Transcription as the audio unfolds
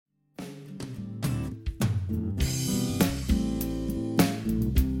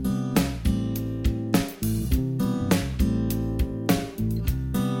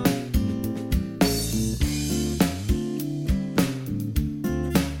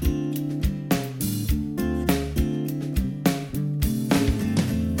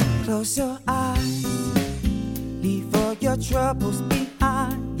Close your eyes, leave all your troubles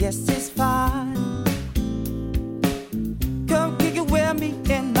behind. Yes, it's fine. Come kick it with me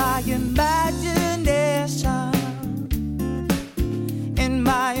in my imagination. In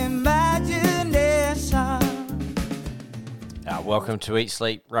my imagination. Welcome to Eat,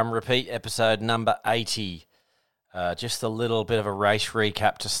 Sleep, Run, Repeat, episode number 80. Just a little bit of a race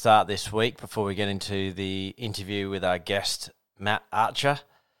recap to start this week before we get into the interview with our guest, Matt Archer.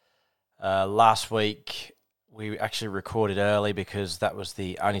 Last week, we actually recorded early because that was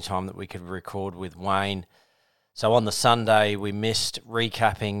the only time that we could record with Wayne. So on the Sunday, we missed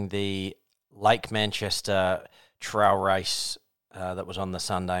recapping the Lake Manchester trail race that was on the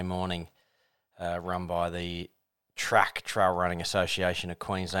Sunday morning, run by the TRAQ Trail Running Association of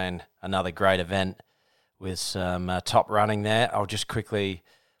Queensland. Another great event with some top running there. I'll just quickly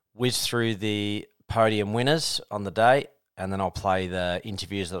whiz through the podium winners on the day, and then I'll play the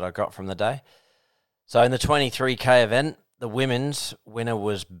interviews that I got from the day. So in the 23K event, the women's winner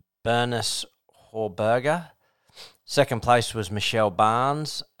was Bernice Horberger. Second place was Michelle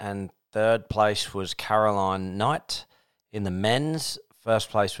Barnes, and third place was Caroline Knight. In the men's,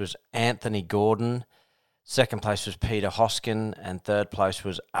 first place was Anthony Gordon. Second place was Peter Hoskin, and third place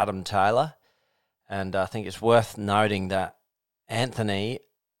was Adam Taylor. And I think it's worth noting that Anthony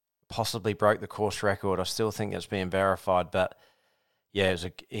possibly broke the course record. I still think it's being verified, but yeah, it was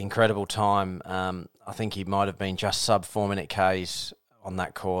an incredible time. I think he might have been just sub 4 minute Ks on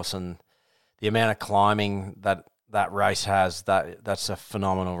that course, and the amount of climbing that race has, that's a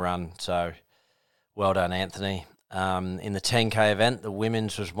phenomenal run. So well done, Anthony. In the 10K event, the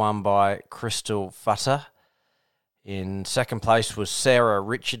women's was won by Crystal Futter. In second place was Sarah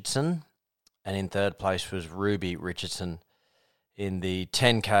Richardson, and in third place was Ruby Richardson. In the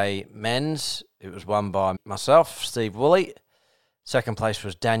 10K men's, it was won by myself, Steve Woolley. Second place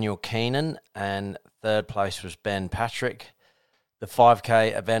was Daniel Keenan, and third place was Ben Patrick. The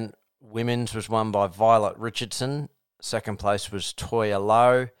 5K event women's was won by Violet Richardson. Second place was Toya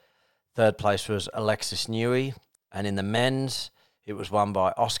Lowe. Third place was Alexis Newey. And in the men's, it was won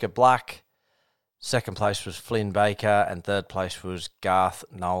by Oscar Black. Second place was Flynn Baker, and third place was Garth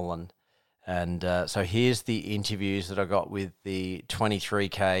Nolan. And so here's the interviews that I got with the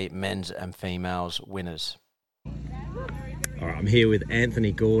 23K men's and females winners. All right, I'm here with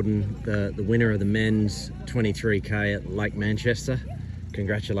Anthony Gordon, the winner of the men's 23K at Lake Manchester.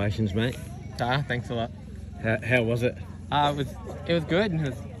 Congratulations, mate. Thanks a lot. How was it? It was good. It was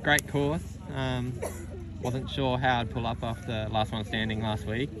a great course. Wasn't sure how I'd pull up after last one standing last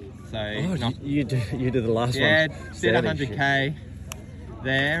week. So you did the last one? Yeah, did 100k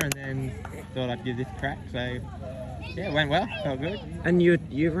there, and then thought I'd give this a crack. So yeah, it went well. Felt good. And you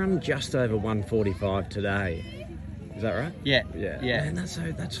run just over 145 today. Is that right? Yeah. Man, that's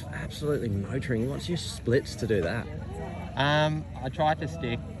absolutely motoring. What's your splits to do that? I tried to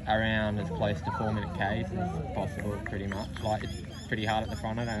stick around as close to 4 minute Ks as possible, pretty much. Like, it's pretty hard at the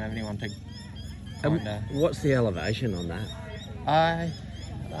front. I don't have anyone to. What's the elevation on that? I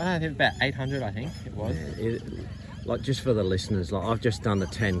don't know, about 800, I think it was. Yeah, just for the listeners, I've just done the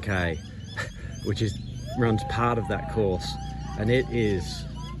 10K, which runs part of that course, and it is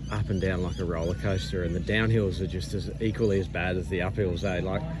up and down like a roller coaster, and the downhills are just equally as bad as the uphills.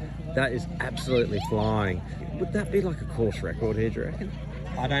 That is absolutely flying. Would that be like a course record here, do you reckon?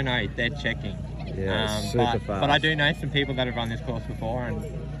 I don't know. They're checking. Yeah, super fast. But I do know some people that have run this course before, and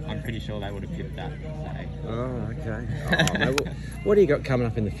I'm pretty sure they would have tipped that. So. Oh, okay. Mate, what do you got coming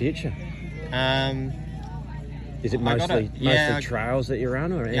up in the future? Is it mostly trails that you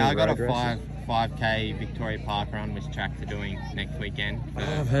run, or any I got road a 5K Victoria Park run, which TRAQ are doing next weekend.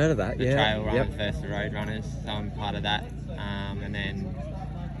 I've heard of that. The trail runners versus the road runners. So I'm part of that, and then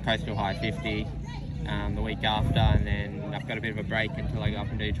Coastal High 50 the week after, and then I've got a bit of a break until I go up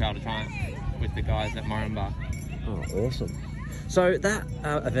and do Trail to Triumph with the guys at Moranbah. Oh, awesome. So that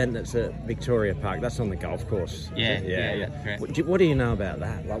event that's at Victoria Park, that's on the golf course. Yeah, that's correct. What do you know about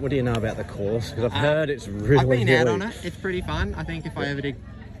that? What do you know about the course? Because I've heard it's really I've been out on it. It's pretty fun. I think if I ever did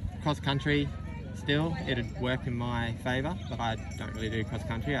cross country still, it'd work in my favour. But I don't really do cross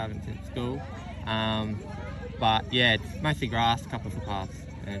country. I haven't since school. But yeah, it's mostly grass, a couple of footpaths,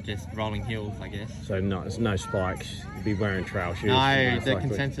 and just rolling hills, I guess. So no spikes. You'd be wearing trail shoes. No, the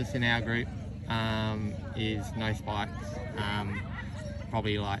consensus in our group is no spikes.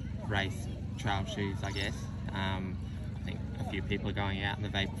 Probably like race trail shoes, I guess. I think a few people are going out in the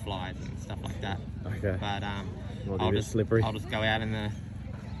vapor flies and stuff like that. Okay. But I'll just slippery. I'll just go out in the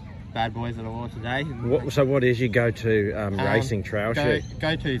bad boys that I wore today. So what is your go-to racing trail shoe?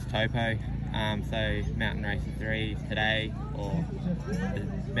 Go-to is Topo. So mountain race of 3 today, or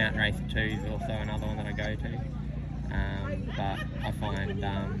the mountain race of 2 is also another one that I go to. But I find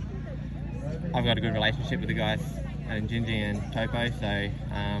I've got a good relationship with the guys in Gingy and Topo, so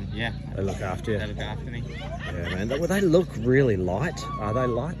yeah. They look after you. They look after me. Yeah, man. Well, they look really light. Are they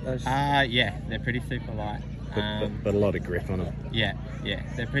light? Those? Yeah, they're pretty super light. But a lot of grip on them. Yeah,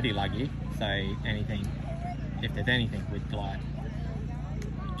 they're pretty luggy. So if there's anything with like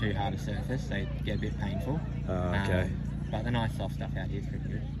too hard a surface, they get a bit painful. Okay. But the nice soft stuff out here is pretty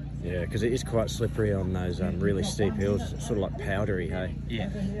good. Yeah, because it is quite slippery on those really steep hills. It's sort of like powdery, hey? Yeah.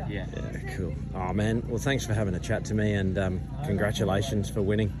 Yeah, cool. Oh, man. Well, thanks for having a chat to me, and congratulations for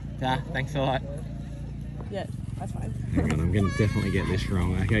winning. Thanks a lot. Yeah, that's fine. Hang on, I'm going to definitely get this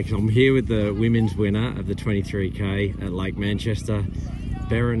wrong, okay? Because I'm here with the women's winner of the 23K at Lake Manchester,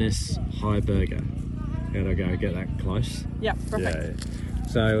 Berenice Heiberger. How'd I go? Get that close? Yeah, perfect. Yeah.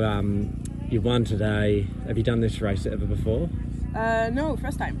 So, you won today. Have you done this race ever before? No,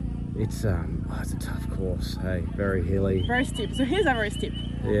 first time. It's a tough course, hey, very hilly. Very steep. So here's a very steep.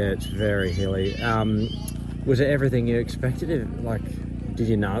 Yeah, it's very hilly. Was it everything you expected? Did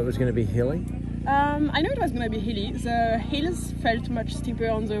you know it was going to be hilly? I know it was going to be hilly. The hills felt much steeper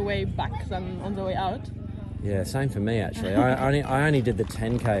on the way back than on the way out. Yeah, same for me actually. I only did the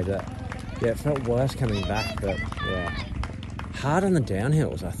 10K, but yeah, it felt worse coming back. But yeah, hard on the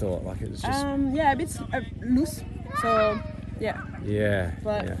downhills. I thought it was just a bit loose. So yeah. Yeah.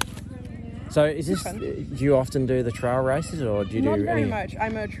 But yeah. So is this? Do you often do the trail races, or do you Not do very any? much.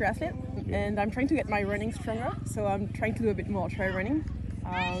 I'm a triathlete, and I'm trying to get my running stronger. So I'm trying to do a bit more trail running.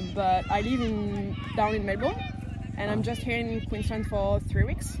 But I live down in Melbourne, and I'm just here in Queensland for 3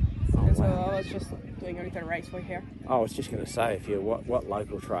 weeks. And so I was just doing a little race for here. I was just going to say, what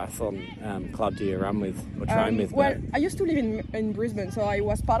local triathlon club do you run with or train with? Well, I used to live in Brisbane, so I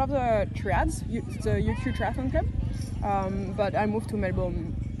was part of the TRAQ, the UQ Triathlon Club. But I moved to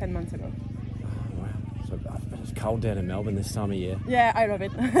Melbourne 10 months ago. Oh, wow. So it's cold down in Melbourne this time of year. Yeah, I love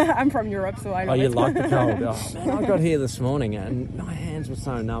it. I'm from Europe, so I love it. Oh, you like the cold? Oh, man, I got here this morning and my hands were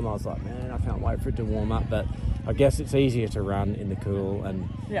so numb. I was like, man, I can't wait for it to warm up. But I guess it's easier to run in the cool, and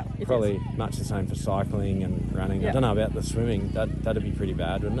probably much the same for cycling and running. Yeah. I don't know about the swimming. That'd be pretty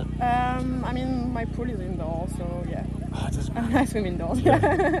bad, wouldn't it? I mean, my pool is indoors, so yeah. Oh, it doesn't matter. I swim indoors.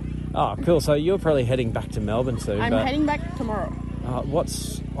 Yeah. Oh, cool. So you're probably heading back to Melbourne soon. I'm heading back tomorrow.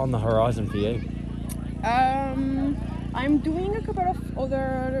 What's on the horizon for you? I'm doing a couple of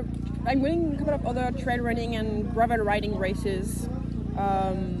other trail running and gravel riding races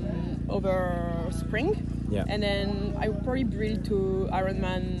over spring. Yeah. And then I will probably build to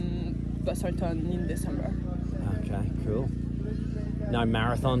Ironman Busselton in December. Okay, cool. No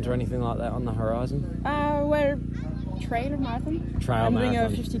marathons or anything like that on the horizon? Well, trail marathon. I'm doing a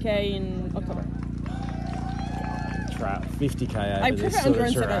 50k in October. 50k over I this prefer sort of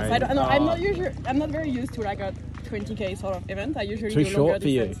endurance terrain. events. I'm not very used to like a 20k sort of event. I usually Too do short longer for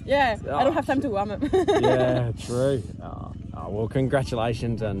you. distance. Yeah, I don't have time to warm up. Yeah, true. Oh, well,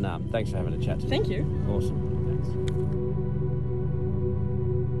 congratulations, and thanks for having a chat to me. Thank you. Awesome. Thanks.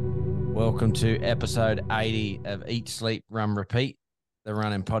 Welcome to episode 80 of Eat, Sleep, Run, Repeat, the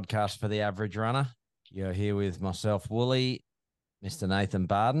running podcast for the average runner. You're here with myself, Wooly, Mr. Nathan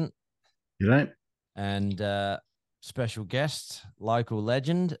Barden. You right? And special guest, local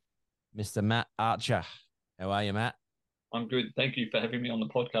legend, Mr. Matt Archer. How are you, Matt? I'm good. Thank you for having me on the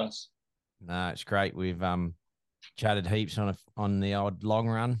podcast. No, it's great. We've chatted heaps on the odd long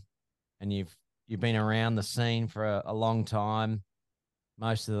run, and you've been around the scene for a long time.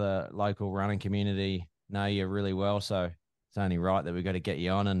 Most of the local running community know you really well, so it's only right that we've got to get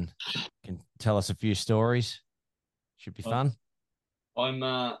you on and can tell us a few stories. Should be fun. I'm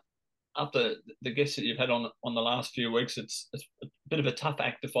after the guests that you've had on the last few weeks. It's a bit of a tough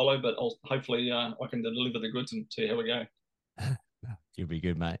act to follow, but hopefully I can deliver the goods and see how we go. You'll be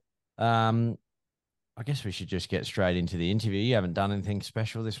good, mate. I guess we should just get straight into the interview. You haven't done anything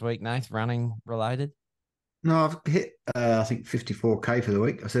special this week, Nath, running related? No, I've hit, I think 54k for the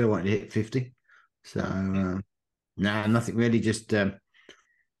week. I said I wanted to hit 50. So, no, nothing really. Just did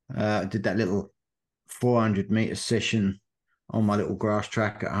that little 400 meter session on my little grass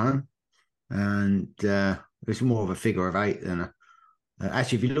track at home. And it's more of a figure of 8 than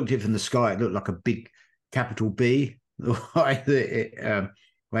actually, if you looked at it from the sky, it looked like a big capital B, where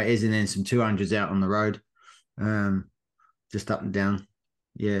it is, and then some 200s out on the road, just up and down.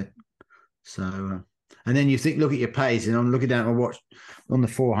 Yeah. So, and then you look at your pace, and I'm looking down at my watch on the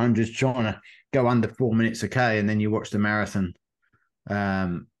 400s, trying to go under 4 minutes a K, and then you watch the marathon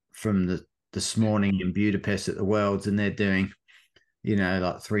from this morning in Budapest at the Worlds, and they're doing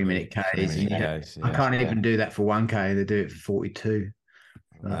like 3 minute Ks. 3 minute Ks, I yeah. can't even do that for 1K. They do it for 42.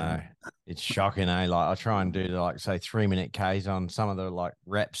 No, it's shocking, eh? Like I try and do like say 3 minute Ks on some of the like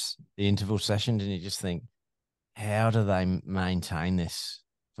reps, the interval sessions, and you just think, how do they maintain this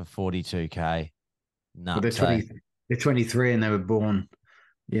for 42K? Well, they're Nuts, eh? 20, they're 23 and they were born,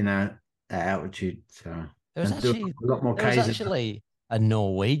 at altitude. So There was and do actually a lot more there was Ks. actually a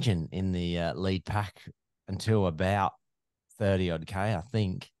Norwegian in the lead pack until about 30 odd K, I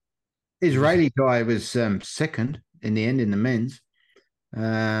think. He was Israeli guy was second in the end in the men's.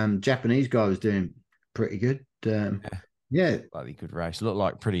 Japanese guy was doing pretty good. Yeah, bloody good race. Looked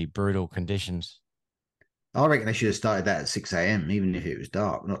like pretty brutal conditions. I reckon they should have started that at 6 a.m., even if it was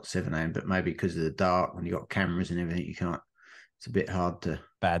dark, not 7 a.m., but maybe because of the dark when you got cameras and everything, you can't, it's a bit hard to.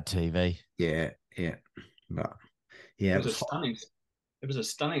 Bad TV. Yeah, yeah. But yeah, It was a stunning. It was a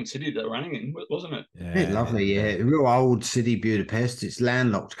stunning city they're running in, wasn't it? lovely. Yeah, real old city, Budapest. It's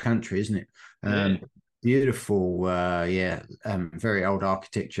landlocked country, isn't it? Yeah. Beautiful. Very old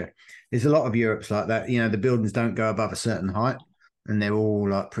architecture. There's a lot of Europe's like that. The buildings don't go above a certain height, and they're all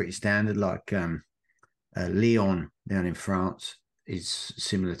like pretty standard. Like Lyon down in France is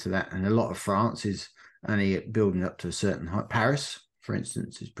similar to that, and a lot of France is only building up to a certain height. Paris, for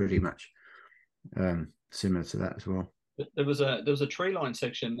instance, is pretty much similar to that as well. There was a tree line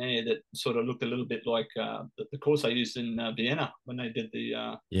section there that sort of looked a little bit like the course I used in Vienna when they did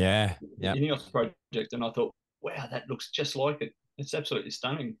the Ineos project, and I thought, wow, that looks just like it. It's absolutely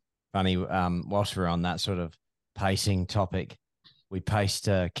stunning. Funny, whilst we're on that sort of pacing topic, we paced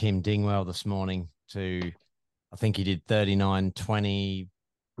Kim Dingwell this morning to, I think he did 39:25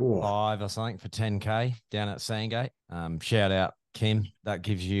 or something for 10K down at Sandgate. Shout out, Kim. That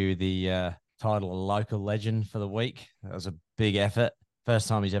gives you the title of local legend for the week. That was a big effort. First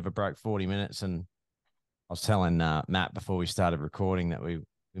time he's ever broke 40 minutes. And I was telling Matt before we started recording that we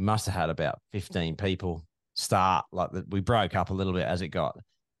must have had about 15 people start. We broke up a little bit as it got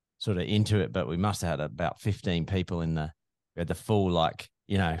sort of into it, but we must have had about 15 people we had the full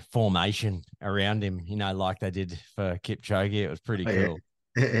formation around him, like they did for Kipchoge. It was pretty cool.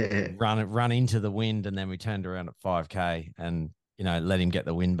 Run into the wind, and then we turned around at 5K and, let him get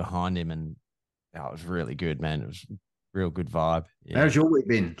the wind behind him. And it was really good, man. It was a real good vibe. Yeah. How's your week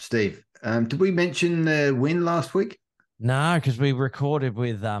been, Steve? Did we mention the win last week? No, because we recorded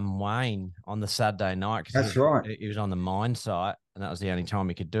with Wayne on the Saturday night. That's right. He was on the mine site, and that was the only time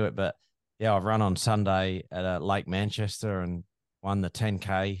he could do it. But yeah, I've run on Sunday at Lake Manchester and won the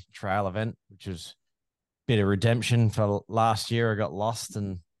 10K trail event, which was a bit of redemption for last year. I got lost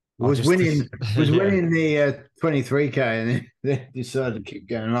and winning the 23K, and then decided to keep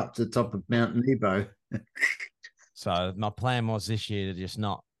going up to the top of Mount Nebo. So my plan was this year to just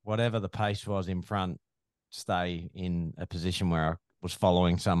not, whatever the pace was in front, stay in a position where I was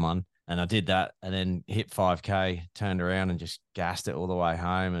following someone. And I did that, and then hit 5K, turned around and just gassed it all the way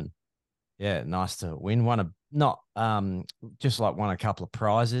home. And yeah, nice to win. Won a couple of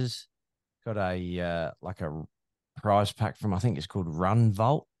prizes. Got a prize pack from, I think it's called Run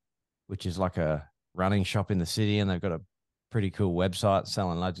Vault, which is like a running shop in the city, and they've got a pretty cool website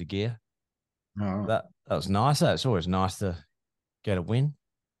selling loads of gear. Oh. That was nice. It's always nice to get a win.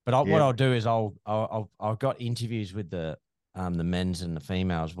 But what I'll do is I've got interviews with the men's and the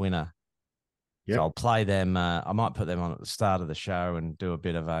females winner. Yep. So I'll play them. I might put them on at the start of the show and do a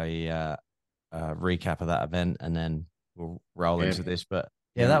bit of a recap of that event, and then we'll roll into this. But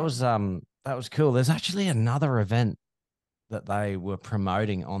that was cool. There's actually another event that they were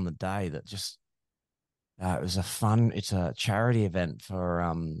promoting on the day that just it's a charity event for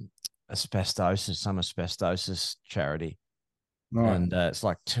some asbestosis charity. Right. And it's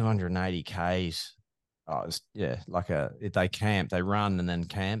like 280 Ks. Oh, they camp, they run and then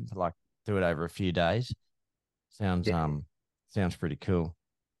camp, like do it over a few days. Sounds pretty cool.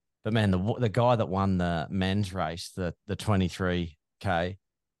 But man, the guy that won the men's race, the 23K,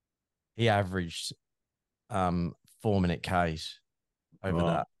 he averaged 4-minute Ks over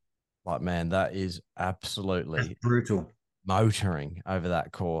that. Like, man, that is absolutely brutal. Motoring over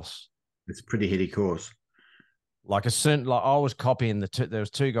that course. It's a pretty hitty course. I was copying there was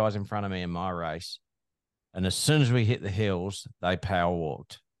two guys in front of me in my race, and as soon as we hit the hills, they power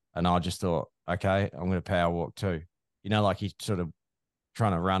walked, and I just thought, okay, I'm going to power walk too. He's sort of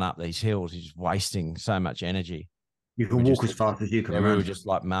trying to run up these hills. He's wasting so much energy. You can walk as fast as you can run. We were just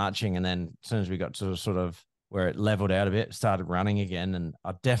like marching, and then as soon as we got to sort of where it leveled out a bit, started running again, and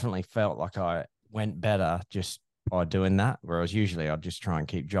I definitely felt like I went better just by doing that, whereas usually I'd just try and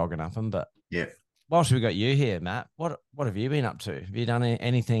keep jogging up them. But yeah. Whilst we got you here, Matt, what have you been up to? Have you done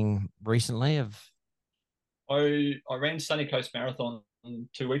anything recently? I ran Sunny Coast Marathon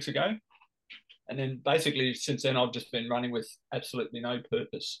 2 weeks ago, and then basically since then I've just been running with absolutely no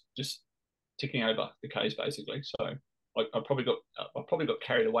purpose, just ticking over the Ks basically. So I probably got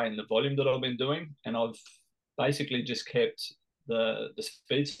carried away in the volume that I've been doing, and I've basically just kept the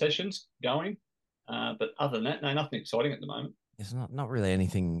speed sessions going. But other than that, no, nothing exciting at the moment. There's not really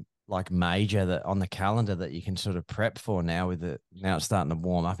anything like major that on the calendar that you can sort of prep for now with it. Now it's starting to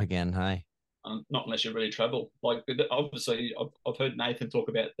warm up again. Hey, not unless you really travel. Like obviously, I've heard Nathan talk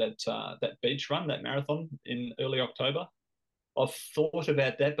about that beach run, that marathon in early October. I've thought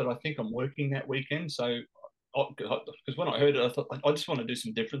about that, but I think I'm working that weekend. So, because when I heard it, I thought I just want to do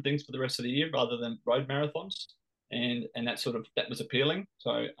some different things for the rest of the year rather than road marathons, and that was appealing.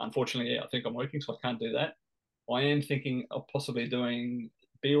 So, unfortunately, yeah, I think I'm working, so I can't do that. I am thinking of possibly doing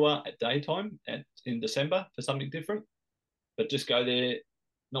Biwa at daytime in December for something different, but just go there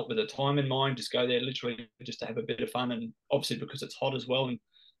not with a time in mind, just go there literally just to have a bit of fun, and obviously because it's hot as well,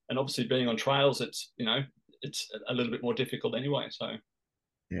 and obviously being on trails, it's it's a little bit more difficult anyway. So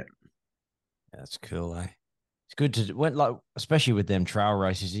yeah, that's cool. It's good to like, especially with them trail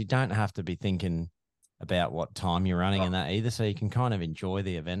races, you don't have to be thinking about what time you're running and that either, so you can kind of enjoy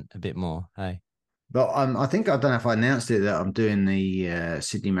the event a bit more. Hey, but I think I don't know if I announced it that I'm doing the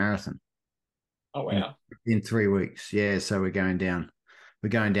Sydney Marathon. Oh wow! In 3 weeks, yeah. So we're going down. We're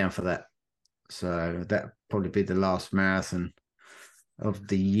going down for that. So that probably be the last marathon of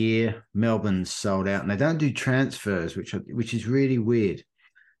the year. Melbourne's sold out, and they don't do transfers, which is really weird.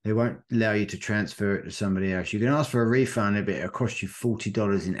 They won't allow you to transfer it to somebody else. You can ask for a refund, but it'll cost you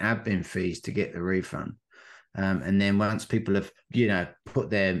 $40 in admin fees to get the refund. And then once people have, put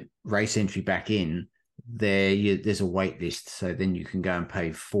their race entry back in, there's a wait list. So then you can go and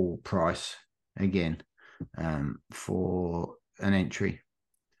pay full price again for an entry.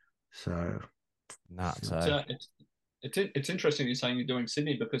 So nuts. It's interesting you're saying you're doing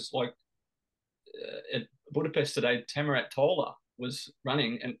Sydney, because like at Budapest today, Tamarat Tola was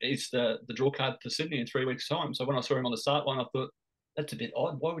running, and he's the draw card for Sydney in 3 weeks' time. So when I saw him on the start line, I thought that's a bit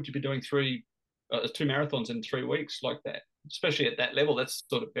odd. Why would you be doing two marathons in 3 weeks like that? Especially at that level, that's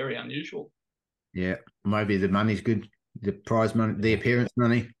sort of very unusual. Yeah, maybe the money's good, the prize money, the appearance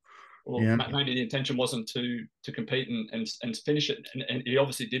money. Well, yeah. Maybe the intention wasn't to compete and finish it, and he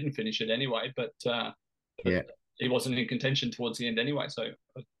obviously didn't finish it anyway. But he wasn't in contention towards the end anyway. So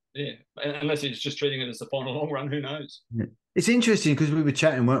yeah, unless he's just treating it as the final long run, who knows? Yeah. It's interesting because we were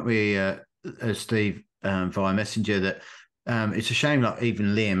chatting, weren't we, Steve, via Messenger, that it's a shame like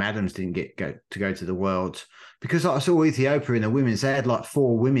even Liam Adams didn't go to the Worlds, because I saw Ethiopia in the women's, they had like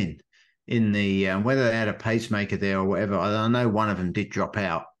 4 women in the whether they had a pacemaker there or whatever. I know one of them did drop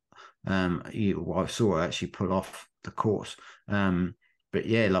out. I saw her actually pull off the course. But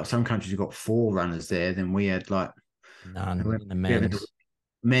yeah, like some countries have got 4 runners there. Then we had like none in the men's.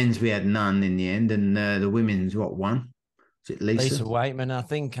 Men's we had none in the end, and the women's one? Is it Lisa? Lisa Waitman, I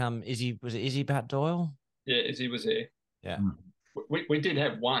think. Was it Izzy Bat Doyle? Yeah, Izzy was there. Yeah. We did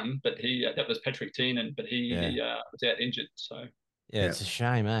have one, but that was Patrick Teenan, but he was out injured. So yeah, it's a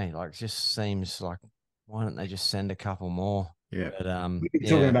shame, eh? Like, it just seems like, why don't they just send a couple more? Yeah, but we've been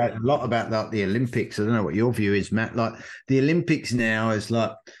talking about a lot about like the Olympics. I don't know what your view is, Matt. Like the Olympics now is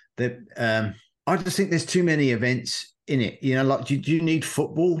like the. I just think there's too many events in it. Like do you need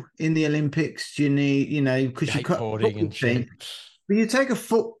football in the Olympics? Do you need because you cut football team. But you take a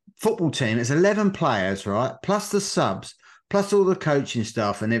football team. It's 11 players, right? Plus the subs, plus all the coaching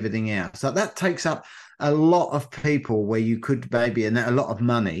stuff and everything else. Like that takes up a lot of people where you could maybe and a lot of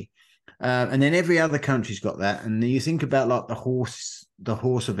money. And then every other country's got that. And you think about like the horse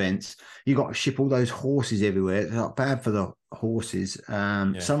events, you got to ship all those horses everywhere. It's not bad for the horses.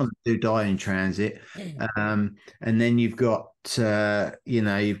 Some of them do die in transit. And then you've got,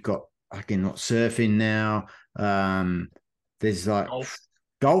 you've got again, not surfing now. There's like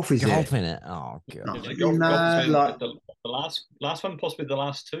golf is golf there. in it. Oh god. Yeah, golf has been like the last one, possibly the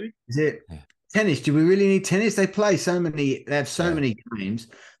last 2. Is it? Yeah. Tennis? Do we really need tennis? They have so many games.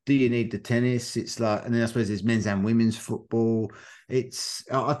 Do you need the tennis? It's like, and then I suppose there's men's and women's football.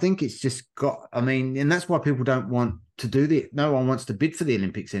 I think it's just got, and that's why people don't want to do no one wants to bid for the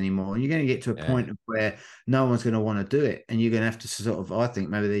Olympics anymore. You're going to get to a point where no one's going to want to do it. And you're going to have to sort of, I think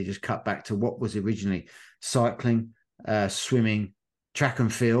maybe they just cut back to what was originally cycling, swimming, track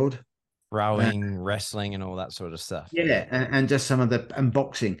and field, rowing, wrestling, and all that sort of stuff. Yeah, and just some of and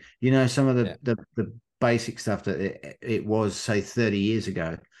boxing. Some of the basic stuff that it was, say, 30 years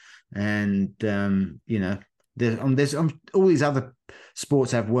ago, and there's all these other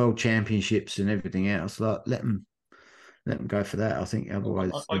sports have world championships and everything else. Like let them let them go for that. I think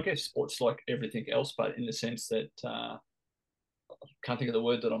otherwise, I guess sports like everything else, but in the sense that I can't think of the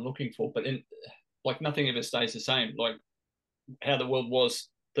word that I'm looking for. But like nothing ever stays the same. Like how the world was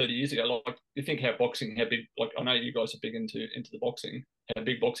 30 years ago. Like you think how big. Like I know you guys are big into the boxing. How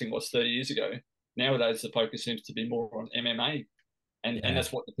big boxing was 30 years ago. Nowadays, the focus seems to be more on MMA, and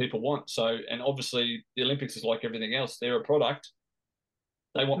that's what the people want. So, and obviously, the Olympics is like everything else. They're a product.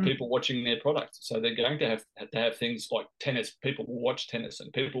 They want people watching their product, so they're going to have things like tennis. People will watch tennis,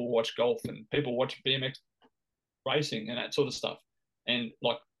 and people will watch golf, and people watch BMX racing and that sort of stuff. And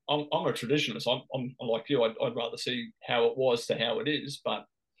like I'm a traditionalist. I'm like you. I'd rather see how it was to how it is, but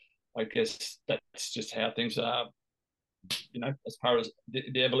I guess that's just how things are. As far as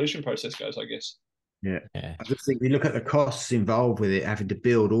the evolution process goes, I guess. Yeah. I just think we look at the costs involved with it, having to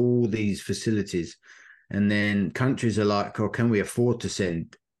build all these facilities, and then countries are like, "Oh, can we afford to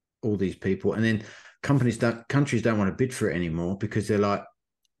send all these people?" And then countries don't want to bid for it anymore because they're like,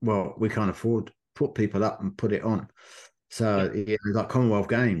 "Well, we can't afford to put people up and put it on." So yeah, like Commonwealth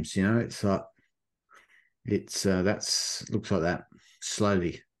Games, it's like that's looks like that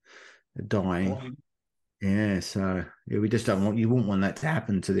slowly dying. Yeah, so we just don't want, you wouldn't want that to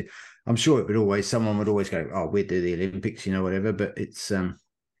happen to I'm sure someone would always go, "Oh, we'd do the Olympics," whatever, but it's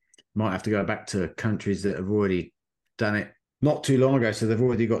might have to go back to countries that have already done it not too long ago, so they've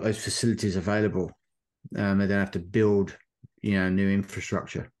already got those facilities available. They don't have to build, new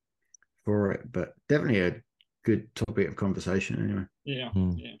infrastructure for it, but definitely a good topic of conversation anyway.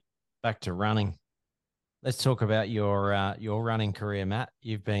 Yeah. Back to running. Let's talk about your running career, Matt.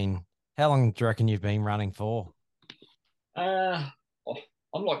 How long do you reckon you've been running for?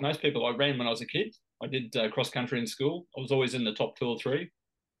 I'm like most people. I ran when I was a kid. I did cross country in school. I was always in the top 2 or 3.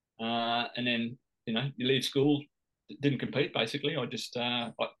 And then, you leave school, didn't compete basically. I just,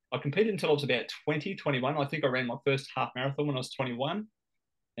 I competed until I was about 20, 21. I think I ran my first half marathon when I was 21.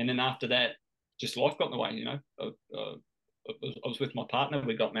 And then after that, just life got in the way, I was with my partner.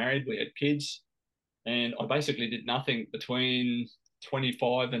 We got married. We had kids. And I basically did nothing between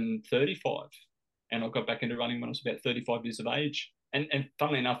 25 and 35. And I got back into running when I was about 35 years of age. And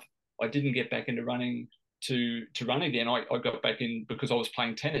funnily enough, I didn't get back into running to run again. I got back in because I was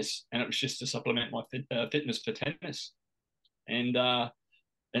playing tennis, and it was just to supplement my fitness for tennis. And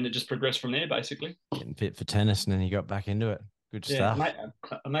it just progressed from there, basically. Getting fit for tennis, and then you got back into it. Good stuff.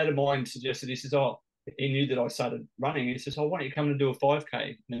 A mate of mine suggested, he says, he knew that I started running. He says, why don't you come and do a 5K?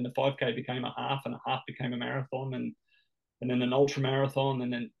 And then the 5K became a half, and a half became a marathon, and then an ultra marathon,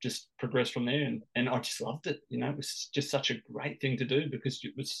 and then just progressed from there. And I just loved it. It was just such a great thing to do because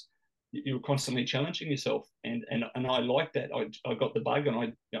you were constantly challenging yourself, and I liked that. I got the bug, and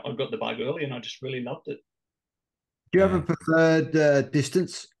I got the bug early, and I just really loved it. Do you have a preferred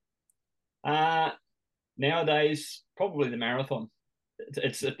distance? Nowadays, probably the marathon.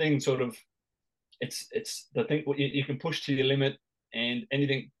 It's the thing, sort of. It's the thing you can push to your limit, and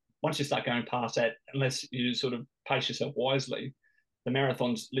anything once you start going past that, unless you sort of pace yourself wisely, the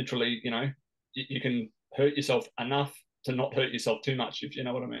marathon's literally, you can hurt yourself enough to not hurt yourself too much, if you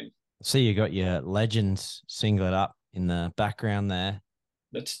know what I mean. See, you got your Legends singlet up in the background there.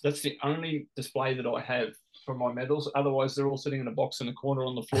 That's the only display that I have for my medals. Otherwise, they're all sitting in a box in the corner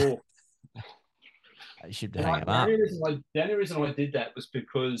on the floor. You should hang them up. The only reason I did that was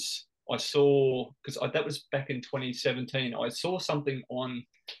because that was back in 2017. I saw something on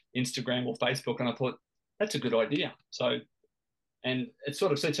Instagram or Facebook, and I thought that's a good idea. So, and it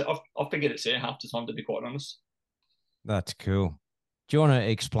sort of said, I forget it's there half the time, to be quite honest. That's cool. Do you want to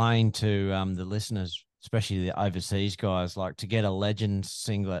explain to the listeners, especially the overseas guys, like to get a Legends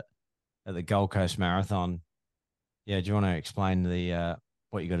singlet at the Gold Coast Marathon? Yeah, do you want to explain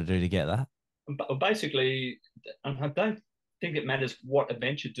what you got to do to get that? Basically, I don't think it matters what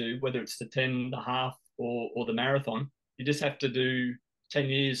event you do, whether it's the 10, the half, or the marathon. You just have to do 10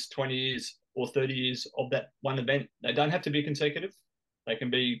 years, 20 years, or 30 years of that one event. They don't have to be consecutive. They can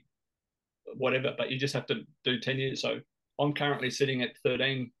be whatever, but you just have to do 10 years. So I'm currently sitting at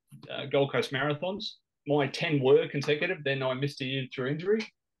 13 Gold Coast marathons. My 10 were consecutive. Then I missed a year through injury.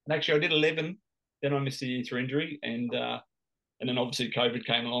 And actually, I did 11. Then I missed a year through injury. And then obviously COVID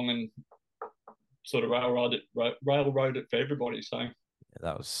came along and sort of railroad it for everybody. So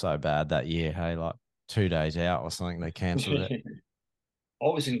that was so bad that year. Hey, like 2 days out or something, they cancelled it. I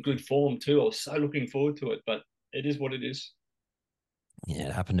was in good form too. I was so looking forward to it, but it is what it is. Yeah,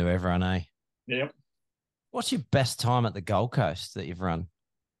 it happened to everyone, eh? Yep. What's your best time at the Gold Coast that you've run?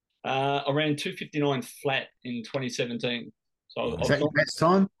 I ran 2:59 flat in 2017. So is that your best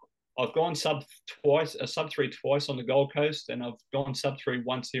time? I've gone sub 3 twice on the Gold Coast, and I've gone sub 3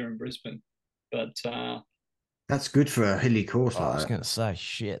 once here in Brisbane. But That's good for a hilly course I like was that. going to say,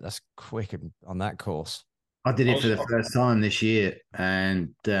 shit, that's quick on that course. I did it for the first time this year,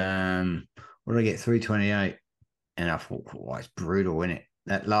 and what did I get? 3:28, and I thought, oh, it's brutal, isn't it?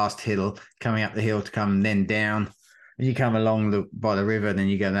 That last hill, coming up the hill to come then down. And you come along by the river, then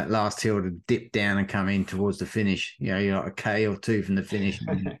you go that last hill to dip down and come in towards the finish. You know, you're like a K or two from the finish.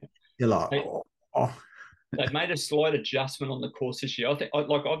 You're like, oh. They've made a slight adjustment on the course this year. I think,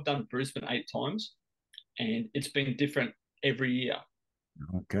 I've done Brisbane 8 times, and it's been different every year.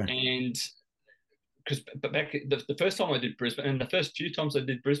 Okay. And because back the first time I did Brisbane, and the first few times I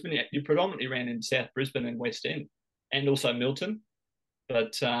did Brisbane, you predominantly ran in South Brisbane and West End, and also Milton.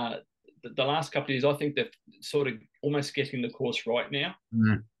 But the last couple of years, I think they're sort of almost getting the course right now.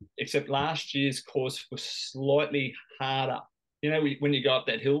 Mm. Except last year's course was slightly harder. You know, when you go up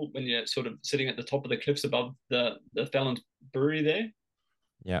that hill, when you're sort of sitting at the top of the cliffs above the Fallon's Brewery there.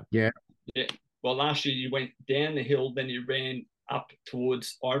 Yeah. Yeah. Yeah. Well, last year you went down the hill, then you ran up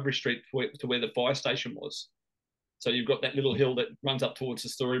towards Ivory Street to where the fire station was. So you've got that little hill that runs up towards the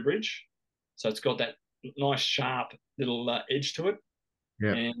Story Bridge. So it's got that nice sharp little edge to it.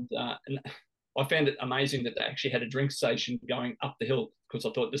 Yeah. And I found it amazing that they actually had a drink station going up the hill, because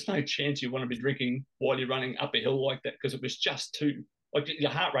I thought there's no chance you want to be drinking while you're running up a hill like that, because it was just too, like, your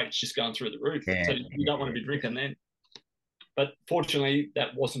heart rate's just going through the roof. Yeah. So you don't want to be drinking then. But fortunately,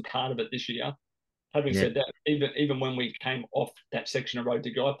 that wasn't part of it this year. Having said that, even when we came off that section of road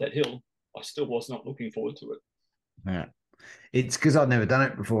to go up that hill, I still was not looking forward to it. Yeah. It's because I'd never done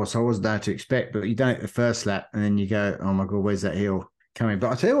it before, so I wasn't know what to expect. But you done it the first lap, and then you go, "Oh my god, where's that hill coming?"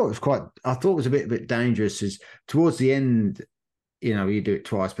 But I tell you what, I thought it was a bit dangerous. Is towards the end, you know, you do it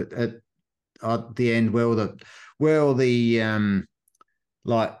twice, but at the end, where all the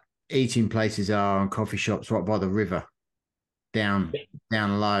like eating places are and coffee shops right by the river, down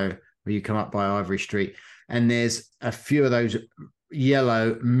low, where you come up by Ivory Street, and there's a few of those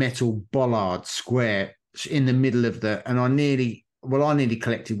yellow metal bollards square in the middle of and I nearly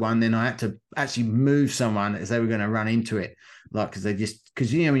collected one. Then I had to actually move someone as they were going to run into it, like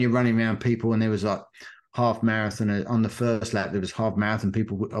because you know when you're running around people, and there was like half marathon on the first lap, there was half marathon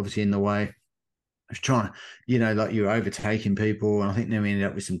people obviously in the way. I was trying, you know, like you were overtaking people, and I think then we ended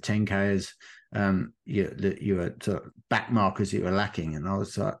up with some 10Kers. You were sort of back markers you were lacking, and I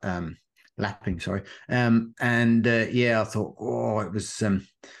was lapping, sorry. I thought, oh, it was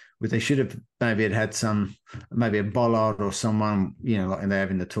they should have maybe had maybe a bollard or someone, you know, like they have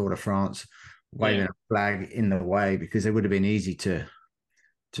in the Tour de France, waving a flag in the way, because it would have been easy to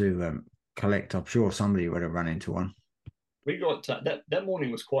collect. I'm sure somebody would have run into one. We got that morning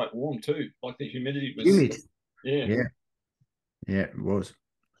was quite warm too. Like the humidity was humid. Yeah, it was.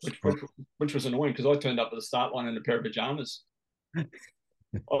 Which was annoying, because I turned up at the start line in a pair of pajamas.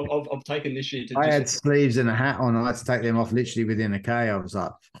 I've taken this year to. I had sleeves and a hat on. I had to take them off literally within a K. I was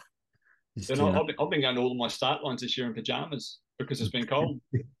like, I've been going to all of my start lines this year in pajamas because it's been cold.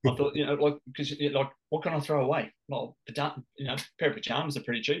 I thought, you know, like what can I throw away? Well, a pair of pajamas are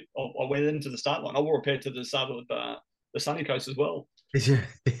pretty cheap. I'll wear them to the start line. I wore a pair to the start of the sunny coast as well. Keep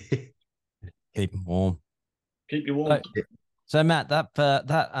them warm. Keep you warm. So Matt,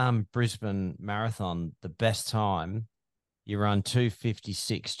 that Brisbane Marathon, the best time, you run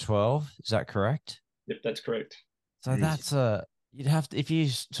 2:56.12. Is that correct? Yep, that's correct. So that's you'd have to, if you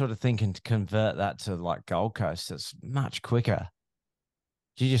sort of thinking to convert that to like Gold Coast, it's much quicker.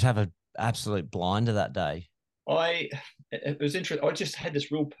 Did you just have an absolute blinder that day? It was interesting. I just had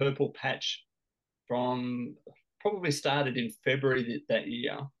this real purple patch from probably started in February that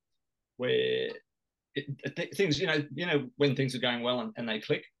year, where things, you know, when things are going well and they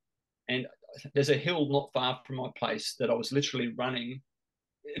click. And there's a hill not far from my place that I was literally running.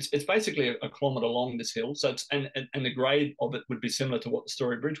 It's basically a kilometre long, this hill. So it's and the grade of it would be similar to what the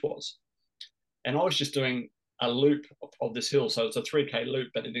Story Bridge was. And I was just doing a loop of this hill. So it's a 3K loop,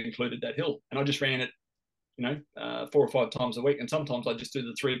 but it included that hill. And I just ran it, you know, 4 or 5 times a week. And sometimes I just do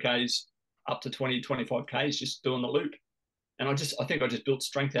the 3Ks up to 20, 25Ks, just doing the loop. And I think I just built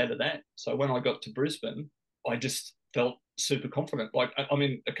strength out of that. So when I got to Brisbane, I just felt super confident. Like, I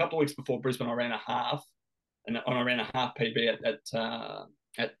mean, a couple of weeks before Brisbane, I ran a half, and I ran a half PB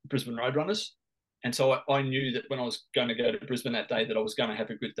at Brisbane Roadrunners. And so I knew that when I was going to go to Brisbane that day, that I was going to have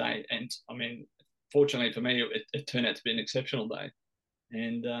a good day. And I mean, fortunately for me, it turned out to be an exceptional day.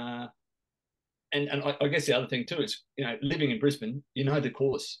 And I guess the other thing too is, you know, living in Brisbane, you know, the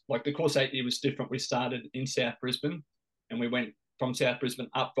course, like the course 8 year was different. We started in South Brisbane, and we went from South Brisbane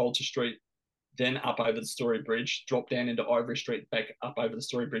up Vulture Street, then up over the Story Bridge, dropped down into Ivory Street, back up over the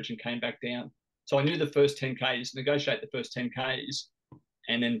Story Bridge, and came back down. So I knew the first 10Ks, negotiate the first 10Ks,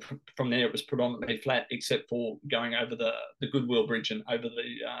 and then from there it was predominantly flat, except for going over the Goodwill Bridge and over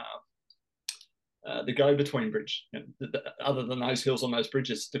the go-between bridge. Other than those hills on those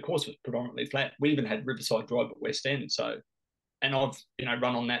bridges, the course was predominantly flat. We even had Riverside Drive at West End. So, and I've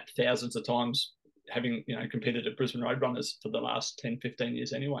run on that thousands of times, having competed at Brisbane Road Runners for the last 10, 15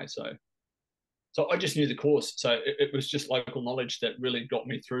 years anyway. So I just knew the course. So it was just local knowledge that really got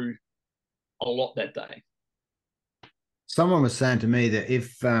me through a lot that day. Someone was saying to me that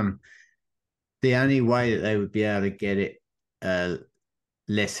if the only way that they would be able to get it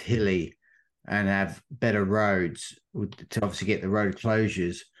less hilly and have better roads to obviously get the road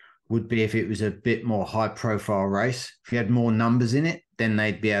closures would be if it was a bit more high profile race. If you had more numbers in it, then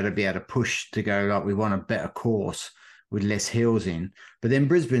they'd be able to push to go like, we want a better course with less hills in. But then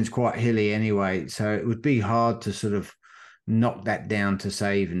Brisbane's quite hilly anyway, so it would be hard to sort of knock that down to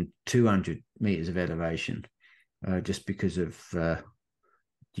say even 200 meters of elevation, just because of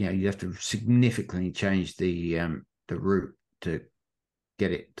you have to significantly change the route to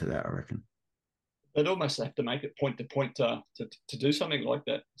get it to that, I reckon. They'd almost have to make it point to point to do something like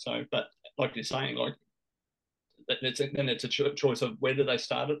that. So, but like you're saying, like then it's a choice of where do they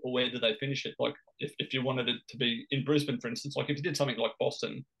start it or where do they finish it. Like if you wanted it to be in Brisbane, for instance, like if you did something like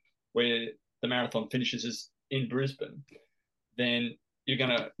Boston, where the marathon finishes is in Brisbane, then you're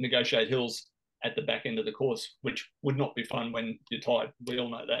going to negotiate hills at the back end of the course, which would not be fun when you're tired. We all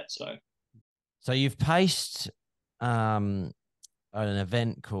know that. So you've paced an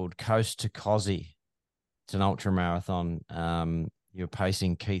event called Coast to Cozzy. It's an ultra marathon. You're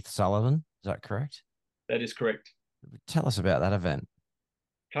pacing Keith Sullivan. Is that correct? That is correct. Tell us about that event.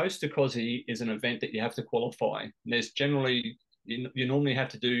 Coast to Cozzy is an event that you have to qualify. There's generally, you normally have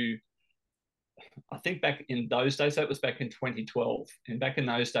to do, I think back in those days, that was back in 2012. And back in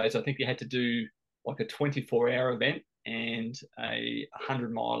those days, I think you had to do like a 24-hour event and a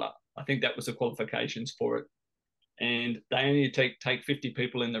 100-miler. I think that was the qualifications for it. And they only take 50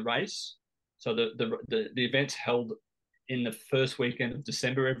 people in the race. So the event's held in the first weekend of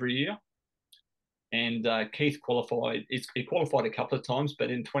December every year. And Keith qualified. He qualified a couple of times,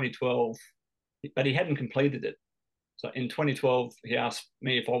 but in 2012, but he hadn't completed it. So in 2012, he asked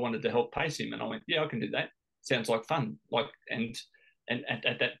me if I wanted to help pace him, and I went, "Yeah, I can do that. Sounds like fun." And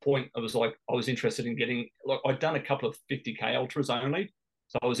at that point, I was interested in getting. Like I'd done a couple of 50K ultras only,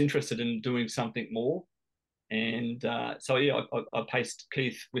 so I was interested in doing something more. And so yeah, I paced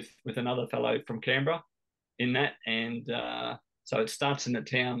Keith with another fellow from Canberra in that, and so it starts in a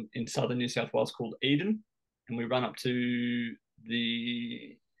town in southern New South Wales called Eden, and we run up to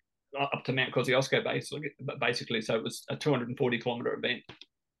Mount Kosciuszko basically. So it was a 240-kilometre event.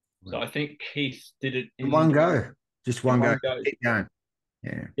 Right. So I think Keith did it in one go, just one go. Keep going.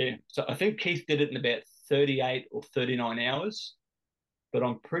 Yeah. So I think Keith did it in about 38 or 39 hours, but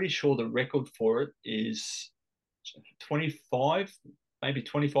I'm pretty sure the record for it is 25, maybe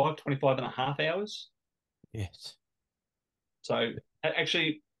 25 and a half hours. Yes. So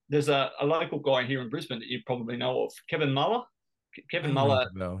actually, there's a local guy here in Brisbane that you probably know of, Kevin Muller. Kevin Muller,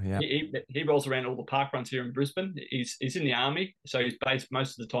 yeah. he rolls around all the park runs here in Brisbane. He's in the army, so he's based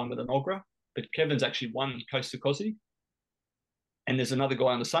most of the time at Enoggera. But Kevin's actually won Coast to Cozzy. And there's another guy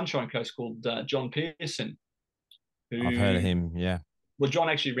on the Sunshine Coast called John Pearson. I've heard of him, yeah. Well, John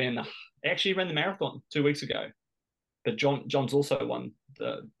actually ran the marathon 2 weeks ago. But John's also won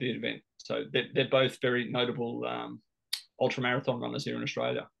the event. So they're both very notable ultra-marathon runners here in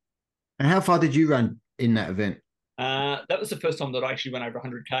Australia. And how far did you run in that event? That was the first time that I actually went over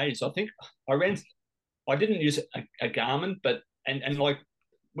 100K. So I think I didn't use a Garmin, but and like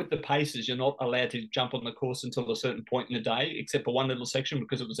with the paces, you're not allowed to jump on the course until a certain point in the day, except for one little section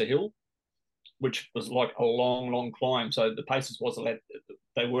because it was a hill, which was like a long, long climb. So the paces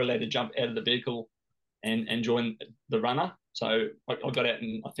they were allowed to jump out of the vehicle and join the runner. So I got out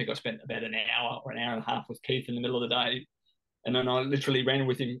and I think I spent about an hour or an hour and a half with Keith in the middle of the day. And then I literally ran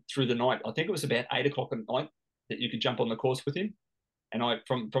with him through the night. I think it was about 8 o'clock at night that you could jump on the course with him. And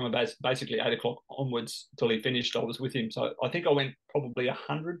from basically 8 o'clock onwards till he finished, I was with him. So I think I went probably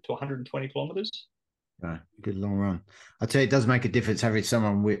 100 to 120 kilometres. Good long run. I tell you, it does make a difference having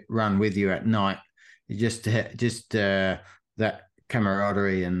someone run with you at night. You just that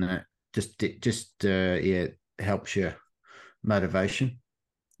camaraderie and helps your motivation.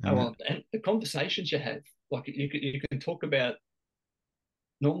 And the conversations you have, like you can talk about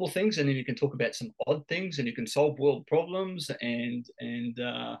normal things, and then you can talk about some odd things, and you can solve world problems. And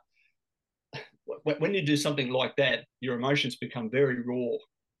when you do something like that, your emotions become very raw.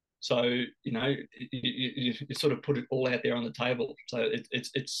 So you sort of put it all out there on the table. So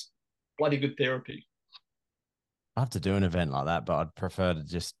it's bloody good therapy. love to do an event like that, but I'd prefer to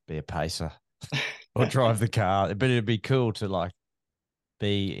just be a pacer or drive the car. But it'd be cool to like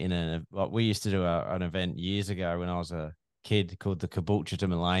be in like we used to do an event years ago when I was a kid called the Caboolture to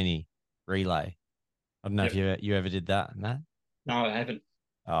Mullaney Relay. I don't know if you ever did that, Matt. No, I haven't.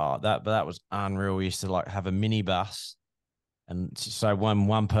 Oh, that was unreal. We used to like have a minibus, and so when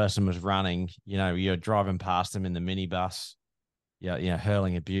one person was running, you're driving past them in the minibus,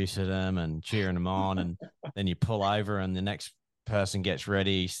 hurling abuse at them and cheering them on, and then you pull over, and the next person gets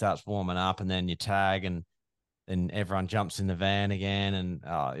ready, starts warming up, and then you tag, and then everyone jumps in the van again, and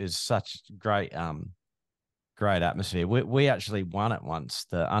it was such great atmosphere. We actually won it once,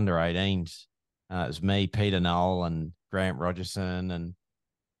 the under 18s. It was me, Peter Knoll, and Grant Rogerson, and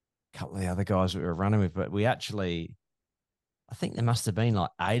a couple of the other guys that we were running with. But I think there must have been like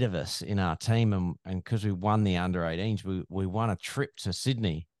 8 of us in our team, and because we won the under 18s, we won a trip to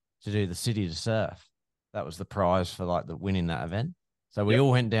Sydney to do the City to Surf. That was the prize for like the winning that event. So we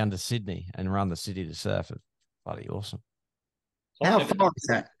all went down to Sydney and run the City to Surf. It's bloody awesome. How far is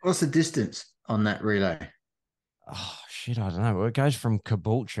that? What's the distance on that relay? Oh shit, I don't know. Well, it goes from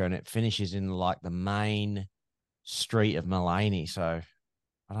Caboolture and it finishes in like the main street of Mullaney. So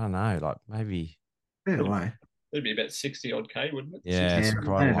I don't know, like maybe Fair way. It'd be about 60 odd K, wouldn't it? Yeah, it's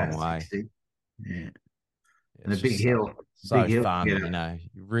quite a long way. 60. Yeah. And a big hill. So big fun, hill.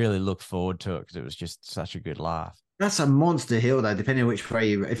 You really look forward to it because it was just such a good laugh. That's a monster hill, though, depending on which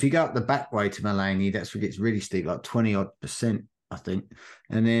way if you go up the back way to Mullaney, that's where it gets really steep, like 20% I think.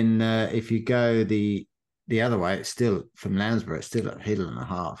 And then if you go the other way, it's still from Landsborough, it's still a hill and a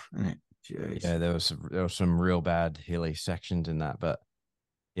half, isn't it? Jeez. Yeah, there was some real bad hilly sections in that, but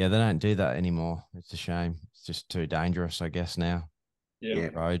yeah, they don't do that anymore. It's a shame. It's just too dangerous, I guess, now. Yeah.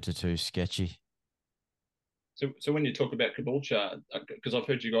 Roads are too sketchy. So when you talk about Caboolture, because I've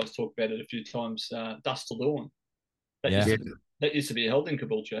heard you guys talk about it a few times, Dusk Till Dawn. That used to be held in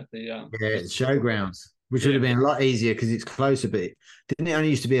Caboolture. It's showgrounds, which would have been a lot easier because it's closer, but didn't it only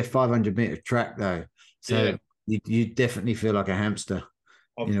used to be a 500-meter track, though? So you definitely feel like a hamster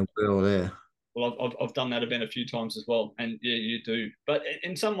in a wheel there. Well, I've done that event a few times as well, and yeah, you do. But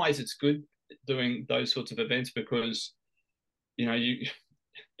in some ways, it's good doing those sorts of events because,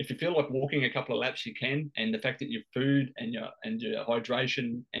 if you feel like walking a couple of laps, you can, and the fact that your food and your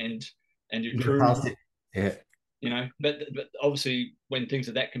hydration and your crew, but obviously when things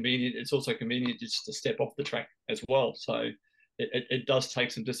are that convenient, it's also convenient just to step off the track as well. So it does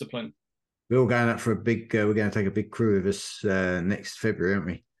take some discipline. We're all going up for we're going to take a big crew with us next February, aren't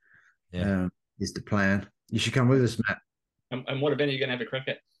we? Yeah. Is the plan. You should come with us, Matt. And what event are you going to have a crack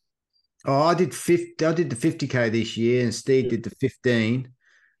at? Oh, I did the 50K this year, and Steve did the 15.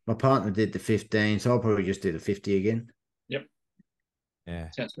 My partner did the 15, so I'll probably just do the 50 again. Yep.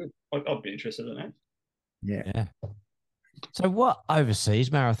 Yeah. Sounds good. I'd be interested in that. Yeah. So what overseas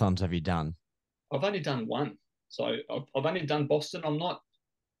marathons have you done? I've only done one. So I've only done Boston. I'm not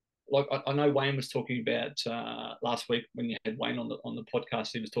like I know Wayne was talking about last week when you had Wayne on the podcast.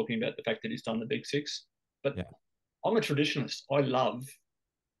 He was talking about the fact that he's done the Big Six. But I'm a traditionalist. I love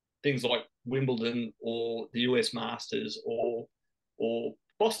things like Wimbledon or the US Masters or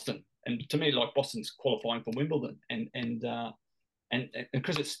Boston. And to me, like Boston's qualifying for Wimbledon, and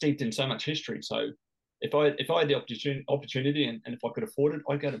because it's steeped in so much history. So if I had the opportunity and if I could afford it,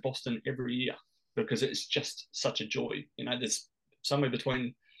 I'd go to Boston every year because it's just such a joy. There's somewhere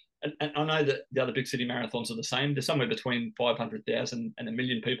between, and I know that the other big city marathons are the same. There's somewhere between 500,000 and 1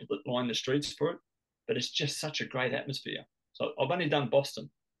 million people that line the streets for it, but it's just such a great atmosphere. So I've only done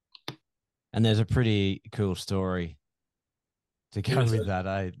Boston. And there's a pretty cool story to go with that,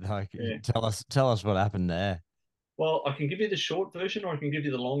 eh? Tell us what happened there. Well, I can give you the short version or I can give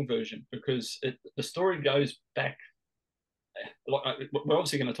you the long version because the story goes back. We're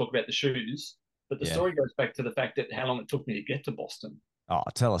obviously going to talk about the shoes, but the story goes back to the fact that how long it took me to get to Boston. Oh,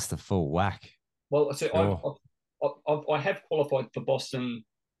 tell us the full whack. Well, so I have qualified for Boston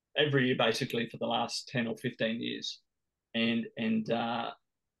every year basically for the last 10 or 15 years, and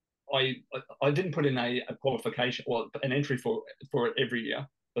I didn't put in a qualification or an entry for it every year,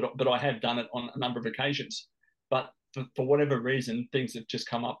 but I have done it on a number of occasions. But for whatever reason, things have just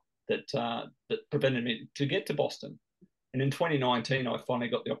come up that prevented me to get to Boston. And in 2019, I finally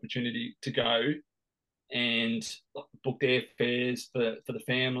got the opportunity to go and booked airfares for the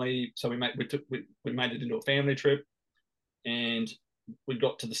family. So we made it into a family trip, and we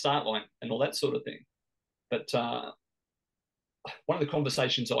got to the start line and all that sort of thing. But one of the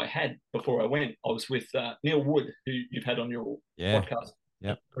conversations I had before I went, I was with Neil Wood, who you've had on your podcast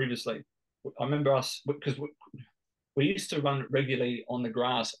previously. I remember us because we used to run regularly on the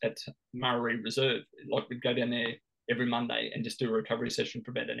grass at Murray Reserve. Like we'd go down there every Monday and just do a recovery session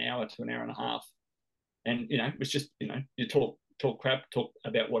for about an hour to an hour and a half. And, it was just, you talk crap, talk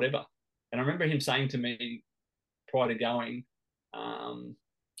about whatever. And I remember him saying to me prior to going,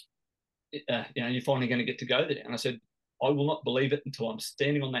 you're finally going to get to go there. And I said, I will not believe it until I'm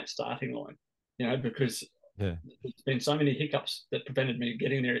standing on that starting line, because there's been so many hiccups that prevented me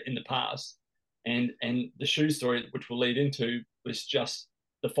getting there in the past. And the shoe story, which we'll lead into, was just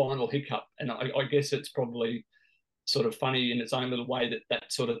the final hiccup. And I guess it's probably sort of funny in its own little way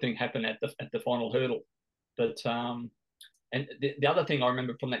that sort of thing happened at the final hurdle. But and the other thing I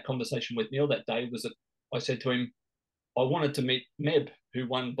remember from that conversation with Neil that day was that I said to him, I wanted to meet Meb, who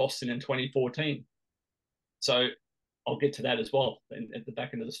won Boston in 2014. So I'll get to that as well at the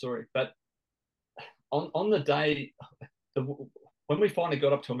back end of the story. But on the day, when we finally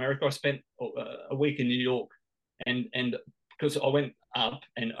got up to America, I spent a week in New York, and because I went up,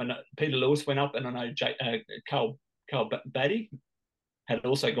 and I know Peter Lewis went up, and I know Carl Batty had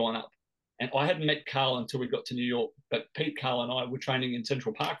also gone up. And I hadn't met Carl until we got to New York, but Pete, Carl, and I were training in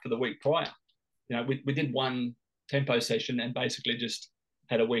Central Park for the week prior. We did one tempo session and basically just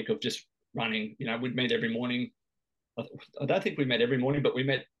had a week of just running. We'd meet every morning. I don't think we met every morning, but we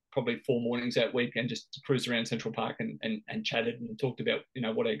met probably 4 mornings that week and just cruised around Central Park and chatted and talked about,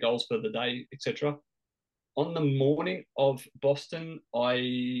 what our goals for the day, etc. On the morning of Boston,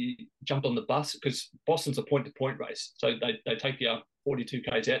 I jumped on the bus because Boston's a point-to-point race. So they take you 42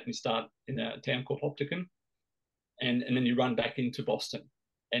 Ks out and you start in a town called Hopticon. And then you run back into Boston.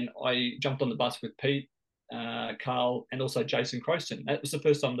 And I jumped on the bus with Pete, Carl, and also Jason Croston. That was the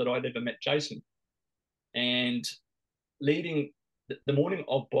first time that I'd ever met Jason. And leading the morning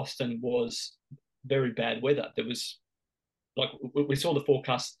of Boston was very bad weather. There was, like, we saw the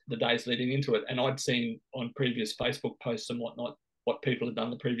forecast the days leading into it, and I'd seen on previous Facebook posts and whatnot what people had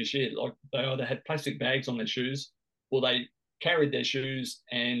done the previous year. Like, they either had plastic bags on their shoes or they carried their shoes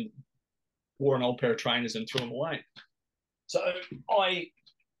and wore an old pair of trainers and threw them away. So I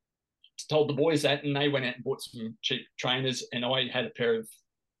told the boys that, and they went out and bought some cheap trainers, and I had a pair of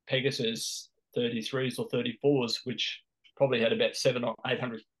Pegasus 33s or 34s, which probably had about 700 or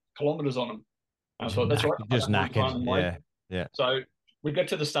 800 kilometers on them. I thought, that's right. Just knackered. Yeah. So we got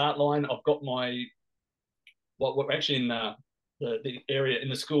to the start line. I've got we're actually in the area in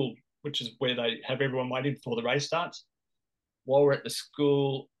the school, which is where they have everyone waiting before the race starts. While we're at the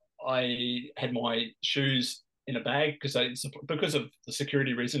school, I had my shoes in a bag because of the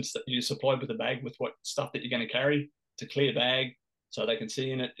security reasons that you supplied with a bag with what stuff that you're going to carry. It's a clear bag so they can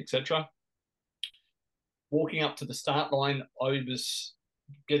see in it, etc. Walking up to the start line, I was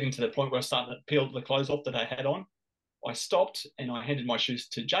getting to the point where I started to peel the clothes off that I had on. I stopped and I handed my shoes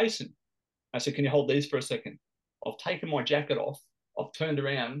to Jason. I said, can you hold these for a second? I've taken my jacket off. I've turned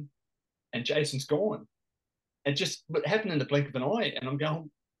around and Jason's gone. And just what happened in the blink of an eye. And I'm going,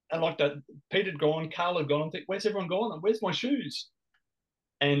 and like that, Pete had gone, Carl had gone. I'm thinking, where's everyone gone? And where's my shoes?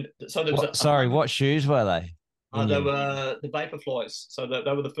 And so there was what shoes were they? They were the Vaporflies. So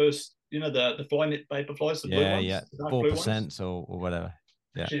they were the first, the Flyknit Vaporflies, the blue ones. Yeah, 4% or whatever.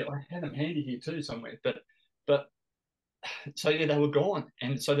 Yeah. Actually, I had them handy here too somewhere. But so yeah, they were gone.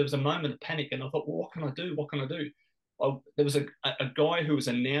 And so there was a moment of panic, and I thought, well, what can I do? What can I do? There was a guy who was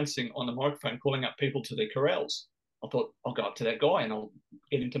announcing on the microphone, calling up people to their corrals. I thought, I'll go up to that guy and I'll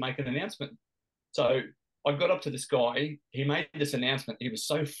get him to make an announcement. So I got up to this guy. He made this announcement. He was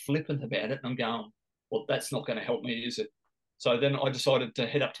so flippant about it. And I'm going, well, that's not going to help me, is it? So then I decided to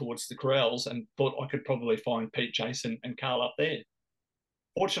head up towards the corrals and thought I could probably find Pete, Jason, and Carl up there.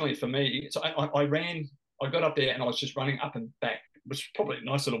 Fortunately for me, so I got up there and I was just running up and back, which was probably a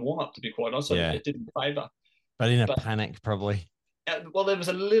nice little warm-up, to be quite honest. Yeah. It did me a favour. But in a panic, probably. Well, there was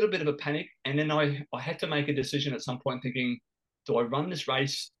a little bit of a panic. And then I had to make a decision at some point thinking, do I run this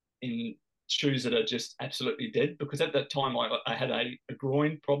race in shoes that are just absolutely dead? Because at that time, I had a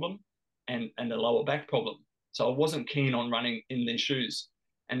groin problem and a lower back problem. So I wasn't keen on running in these shoes.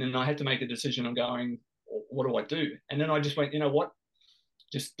 And then I had to make a decision on going, what do I do? And then I just went, you know what?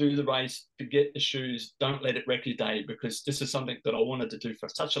 Just do the race, forget the shoes, don't let it wreck your day, because this is something that I wanted to do for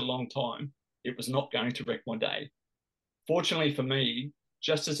such a long time. It was not going to wreck my day. Fortunately for me,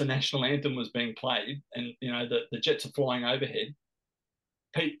 just as the national anthem was being played and, the jets are flying overhead,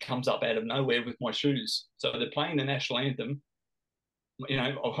 Pete comes up out of nowhere with my shoes. So they're playing the national anthem.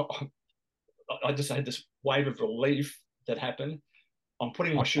 I just had this wave of relief that happened. I'm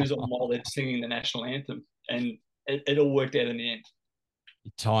putting my shoes on while they're singing the national anthem, and it all worked out in the end.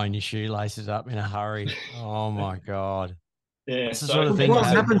 You're tying your shoelaces up in a hurry. Oh my God. Yeah. That's the sort of thing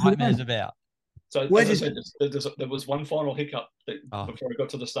nightmares about. So there was one final hiccup before I got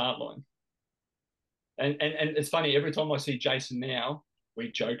to the start line. And it's funny, every time I see Jason now,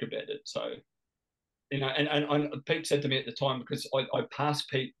 we joke about it. So, and Pete said to me at the time, because I passed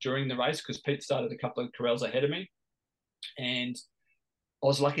Pete during the race, because Pete started a couple of corrals ahead of me, and I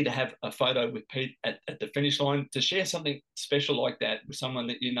was lucky to have a photo with Pete at the finish line. To share something special like that with someone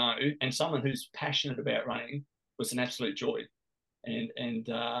that you know and someone who's passionate about running was an absolute joy. And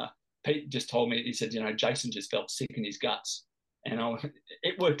Pete just told me, he said, Jason just felt sick in his guts. And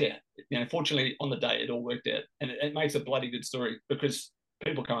it worked out. Fortunately, on the day, it all worked out. And it makes a bloody good story because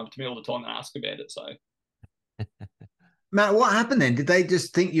people come up to me all the time and ask about it. So, Matt, what happened then? Did they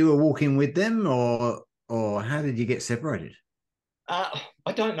just think you were walking with them, or how did you get separated?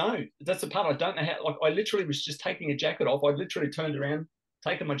 I don't know. That's the part I don't know how. Like, I literally was just taking a jacket off. I literally turned around,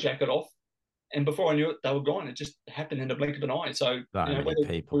 taken my jacket off, and before I knew it, they were gone. It just happened in a blink of an eye. So, whether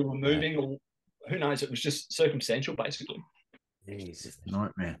we were moving or who knows, it was just circumstantial, basically. Jeez,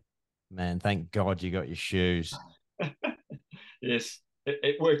 nightmare. Man, thank God you got your shoes. Yes,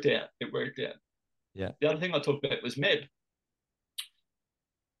 it worked out. It worked out. Yeah. The other thing I talked about was Meb.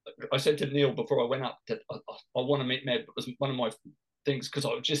 I said to Neil before I went up that I want to meet Meb. It was one of my things because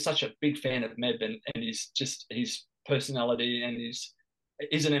I was just such a big fan of Meb and his personality, and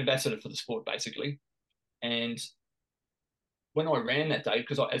he's an ambassador for the sport, basically. And when I ran that day,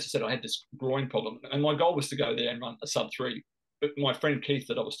 because as I said, I had this groin problem, and my goal was to go there and run a sub-3. But my friend Keith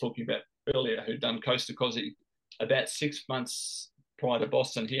that I was talking about earlier, who'd done Coast to Cozzy, about 6 months prior to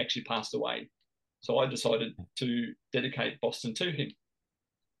Boston, he actually passed away. So I decided to dedicate Boston to him.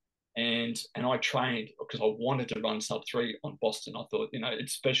 And I trained because I wanted to run sub-3 on Boston. I thought,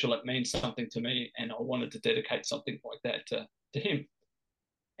 it's special. It means something to me. And I wanted to dedicate something like that to him.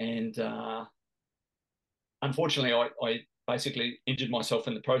 And unfortunately, I basically injured myself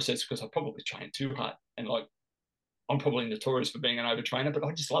in the process because I probably trained too hard. And I'm probably notorious for being an overtrainer, but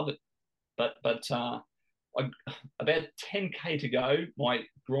I just love it. But about 10K to go, my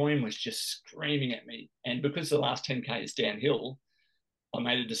groin was just screaming at me. And because the last 10K is downhill, I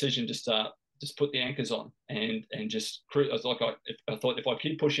made a decision just put the anchors on and just cruise. I was like, I thought if I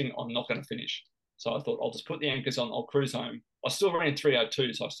keep pushing, I'm not going to finish. So I thought I'll just put the anchors on. I'll cruise home. I still ran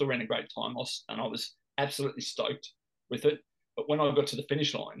 3:02, so I still ran a great time. And I was absolutely stoked with it. But when I got to the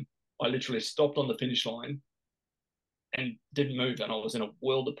finish line, I literally stopped on the finish line and didn't move, and I was in a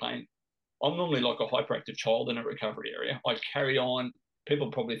world of pain. I'm normally like a hyperactive child in a recovery area. I carry on. People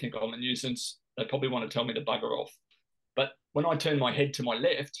probably think I'm a nuisance. They probably want to tell me to bugger off. But when I turned my head to my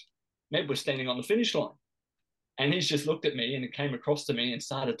left, Meb was standing on the finish line. And he's just looked at me and came across to me and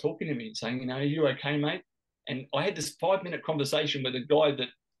started talking to me and saying, are you okay, mate? And I had this 5-minute conversation with a guy that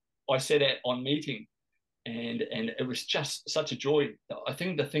I set out on meeting. And it was just such a joy. I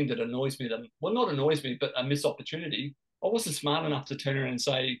think the thing that annoys me, not annoys me, but a missed opportunity, I wasn't smart enough to turn around and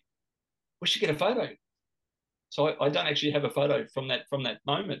say, we should get a photo. So I don't actually have a photo from that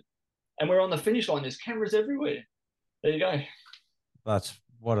moment. And we're on the finish line. There's cameras everywhere. There you go. That's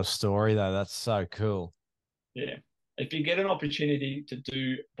what a story, though. That's so cool. Yeah. If you get an opportunity to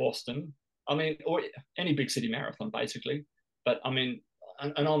do Boston, or any big city marathon, basically, but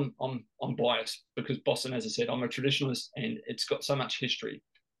and I'm biased because Boston, as I said, I'm a traditionalist and it's got so much history.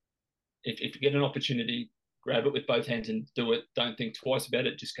 If you get an opportunity, grab it with both hands and do it. Don't think twice about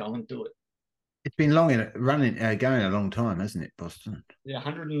it. Just go and do it. It's been going a long time, hasn't it, Boston? Yeah,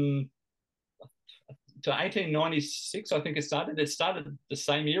 100 to 1896, I think it started. It started the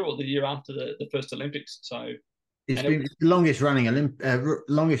same year or the year after the first Olympics. So it's been the longest running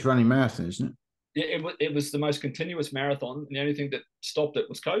marathon, isn't it? Yeah, it was the most continuous marathon, and the only thing that stopped it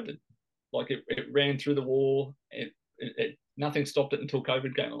was COVID. Like it ran through the war. Nothing stopped it until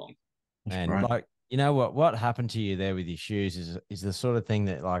COVID came along. And right. What happened to you there with your shoes is the sort of thing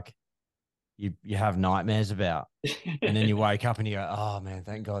that like you have nightmares about, and then you wake up and you go, oh man,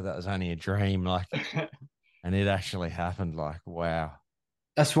 thank God that was only a dream. Like, and it actually happened. Like, wow.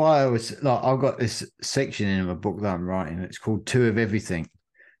 That's why I've got this section in my book that I'm writing. It's called 2 of Everything.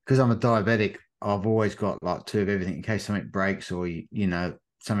 Because I'm a diabetic, I've always got like 2 of everything in case something breaks or,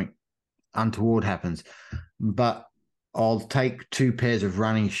 something untoward happens. But I'll take 2 pairs of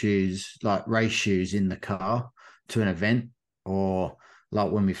running shoes, like race shoes in the car to an event, or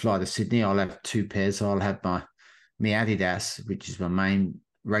like when we fly to Sydney, I'll have 2 pairs. So I'll have my Adidas, which is my main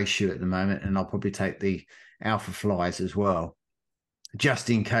race shoe at the moment. And I'll probably take the Alpha Flies as well, just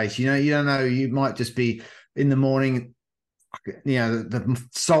in case, you don't know, you might just be in the morning, the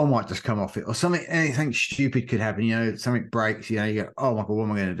soul might just come off it or something, anything stupid could happen, something breaks, you go, oh my God, what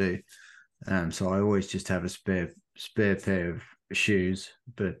am I going to do? So I always just have a spare pair of shoes,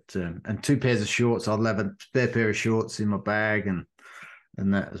 but, and 2 pairs of shorts. I'll have a spare pair of shorts in my bag and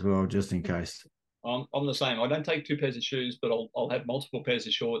that as well, just in case. I'm the same. I don't take 2 pairs of shoes, but I'll have multiple pairs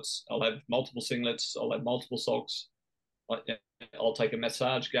of shorts. I'll have multiple singlets. I'll have multiple socks. I'll take a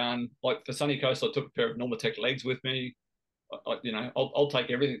massage gun. Like for Sunny Coast, I took a pair of Normatec legs with me. I'll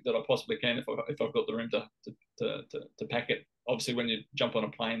take everything that I possibly can if I've got the room to pack it. Obviously, when you jump on a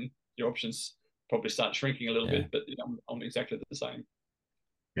plane, your options probably start shrinking a little bit, but I'm exactly the same.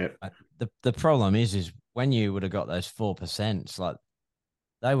 Yeah. The problem is when you would have got those 4%, like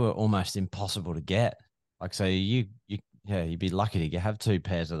they were almost impossible to get. Like, so you'd be lucky to have 2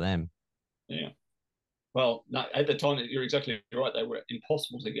 pairs of them. Yeah. Well, no, at the time, you're exactly right. They were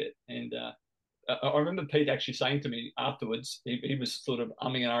impossible to get. And I remember Pete actually saying to me afterwards, he was sort of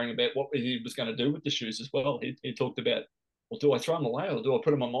umming and ahhing about what he was going to do with the shoes as well. He talked about, well, do I throw them away or do I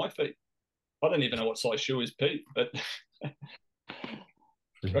put them on my feet? I don't even know what size shoe is, Pete, but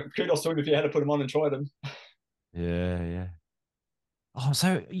kudos to him if you had to put them on and try them. Yeah. Oh,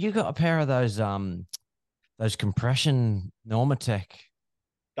 so you got a pair of those compression Normatec?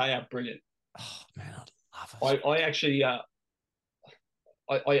 They are brilliant. Oh man, I love it. I actually I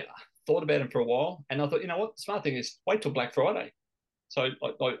thought about them for a while, and I thought, you know what, the smart thing is wait till Black Friday. So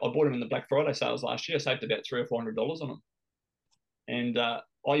I bought them in the Black Friday sales last year. I saved about $300 or $400 on them, and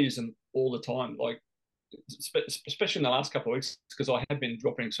I use them all the time. Like especially in the last couple of weeks, because I have been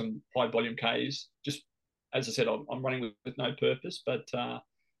dropping some high volume Ks. Just as I said, I'm running with no purpose, but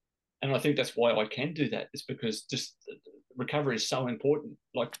and I think that's why I can do that. Is because just recovery is so important.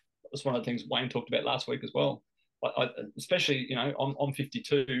 Like that's one of the things Wayne talked about last week as well. Especially, I'm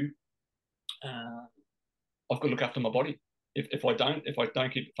 52. I've got to look after my body. If I don't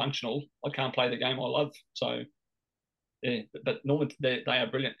keep it functional, I can't play the game I love. So yeah, but normally they are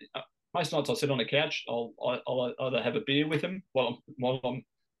brilliant. Most nights I sit on the couch. I'll either have a beer with them while I'm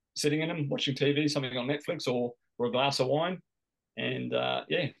sitting in them watching TV, something on Netflix, or a glass of wine. And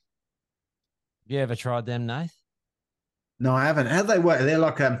yeah. You ever tried them, Nath? No, I haven't. How do they work? They're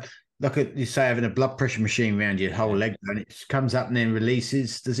like you say, having a blood pressure machine around your whole leg, and it comes up and then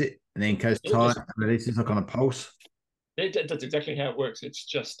releases, does it? And then goes tight and releases like on a pulse. That's exactly how it works. It's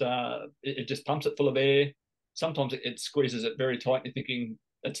just it just pumps it full of air. Sometimes it squeezes it very tight. You're thinking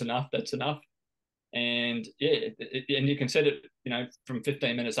that's enough. And yeah, and you can set it, from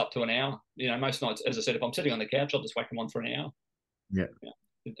 15 minutes up to an hour. Most nights, as I said, if I'm sitting on the couch, I'll just whack them on for an hour. Yeah.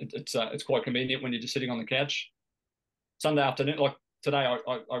 It's quite convenient when you're just sitting on the couch. Sunday afternoon, like today,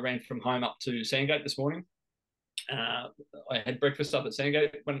 I ran from home up to Sandgate this morning. I had breakfast up at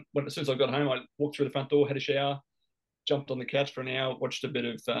Sandgate. When as soon as I got home, I walked through the front door, had a shower, jumped on the couch for an hour, watched a bit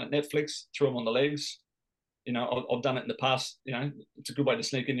of Netflix, threw them on the legs. I've done it in the past. It's a good way to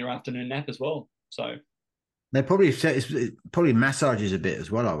sneak in your afternoon nap as well. So they probably probably massages a bit as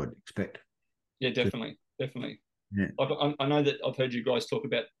well, I would expect. Yeah, definitely. Yeah. I know that I've heard you guys talk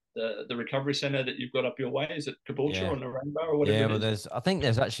about the recovery centre that you've got up your way. Is it Caboolture or Narangba or whatever? Yeah, well, I think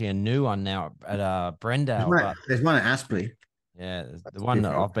there's actually a new one now at Brendale. There's one at Aspley. Yeah, the one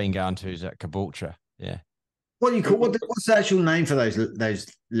that I've been going to is at Caboolture. Yeah. What do you call? What's the actual name for those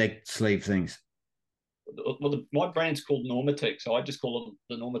leg sleeve things? Well, my brand's called Normatec, so I just call them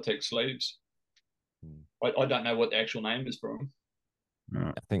the Normatec sleeves. I don't know what the actual name is for them.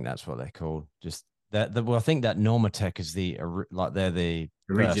 No. I think that's what they're called. Just that. Well, I think that Normatec is they're the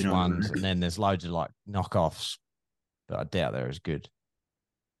original first ones, and then there's loads of like knockoffs, but I doubt they're as good.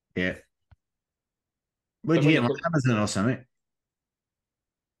 Yeah. Where'd you get them on Amazon or something?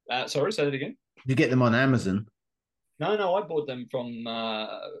 Sorry, say that again. You get them on Amazon? No, I bought them from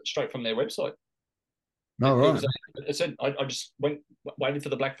straight from their website. Oh, right. I said I just waited for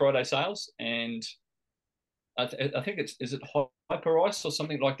the Black Friday sales, and I think is it Hyper Ice or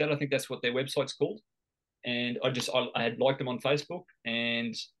something like that. I think that's what their website's called. And I had liked them on Facebook,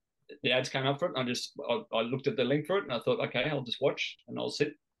 and the ads came up for it. And I looked at the link for it, and I thought, okay, I'll just watch and I'll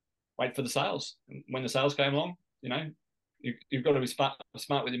wait for the sales. And when the sales came along, you've got to be smart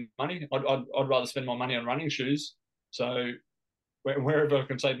with your money. I'd rather spend my money on running shoes. So wherever I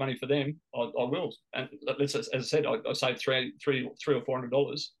can save money for them, I will. And as I said, I saved $300 or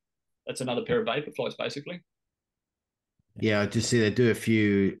 $400. That's another pair of Vaporflies, basically. Yeah, I just see they do a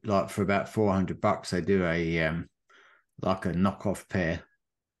few, like for about $400. They do a like a knockoff pair.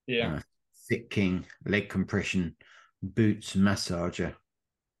 Yeah. Thick King leg compression boots massager.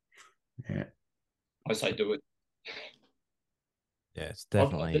 Yeah. I say do it. Yeah, it's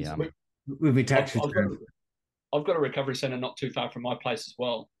definitely with me tax return. I've got a recovery centre not too far from my place as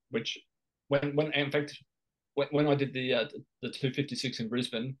well, which when in fact when I did the 256 in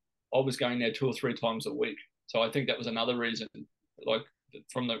Brisbane, I was going there 2 or 3 times a week. So I think that was another reason, like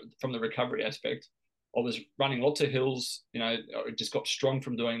from the recovery aspect. I was running lots of hills. I just got strong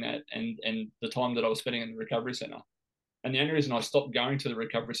from doing that, and the time that I was spending in the recovery centre. And the only reason I stopped going to the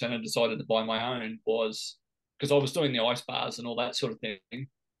recovery centre and decided to buy my own was because I was doing the ice bars and all that sort of thing.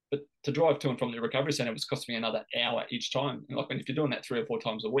 But to drive to and from the recovery centre was costing me another hour each time. And if you're doing that 3 or 4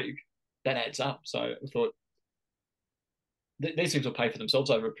 times a week, that adds up. So I thought these things will pay for themselves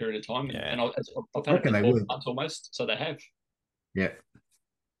over a period of time. Yeah. And I've had it for 12 months almost, so they have. Yeah.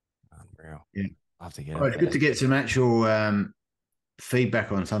 Unreal. Yeah. I have to get it's good to get some actual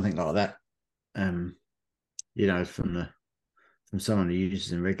feedback on something like that. From someone who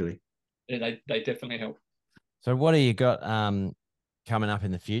uses them regularly. Yeah, they definitely help. So what do you got coming up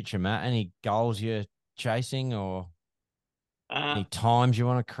in the future, Matt? Any goals you're chasing or any times you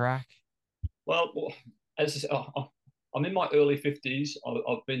want to crack? Well, as I'm in my early 50s.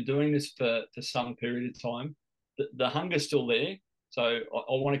 I've been doing this for some period of time. The hunger's still there. So I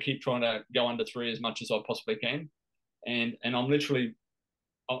want to keep trying to go under 3 as much as I possibly can. And I'm literally,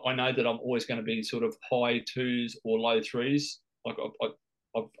 I know that I'm always going to be sort of high 2s or low 3s. Like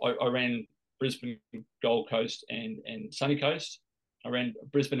I ran Brisbane, Gold Coast, and Sunny Coast. I ran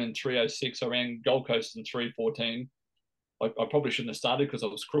Brisbane in 3:06. I ran Gold Coast in 3:14. I probably shouldn't have started because I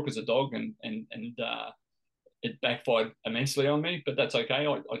was crook as a dog, and it backfired immensely on me. But that's okay.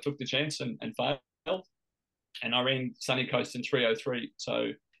 I took the chance and failed, and I ran Sunny Coast in 3:03.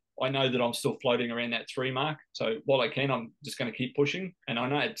 So I know that I'm still floating around that 3 mark. So while I can, I'm just going to keep pushing. And I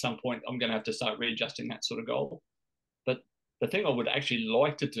know at some point I'm going to have to start readjusting that sort of goal. But the thing I would actually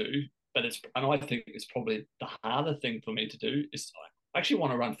like to do, and I think it's probably the harder thing for me to do, is I actually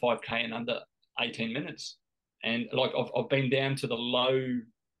want to run 5K in under 18 minutes. And I've been down to the low,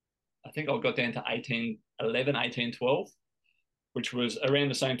 I think I got down to 18:11, 18:12, which was around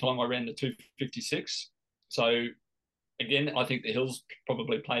the same time I ran the 2:56. So again, I think the hills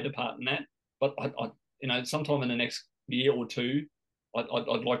probably played a part in that. But I sometime in the next year or two,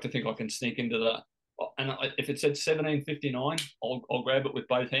 I'd like to think I can sneak into the. And if it said 17:59, I'll grab it with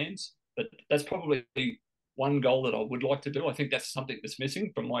both hands. But that's probably one goal that I would like to do. I think that's something that's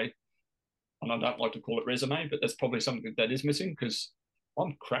missing from my, and I don't like to call it resume, but that's probably something that is missing because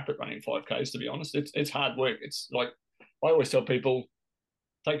I'm crap at running 5Ks, to be honest. It's hard work. It's like I always tell people,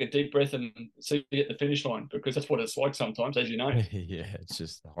 take a deep breath and see you at the finish line because that's what it's like sometimes, as you know. Yeah, it's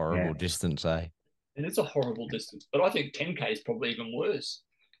just a horrible distance, eh? And it's a horrible distance. But I think 10K is probably even worse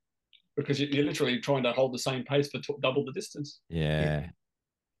because you're literally trying to hold the same pace for double the distance. Yeah.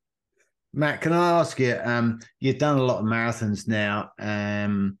 Matt, can I ask you, you've done a lot of marathons now,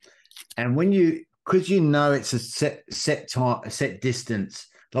 and when because it's a set time, a set distance,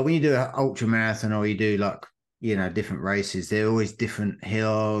 like when you do an ultra marathon or you do different races, they're always different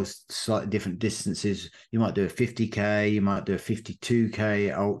hills, slightly different distances. You might do a 50K, you might do a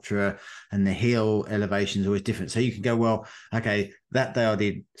 52K ultra, and the hill elevation is always different. So you can go, well, okay, that day I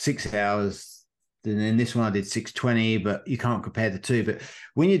did 6 hours, and then this one I did 6:20, but you can't compare the two. But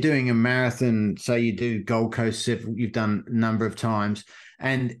when you're doing a marathon, say you do Gold Coast, you've done a number of times,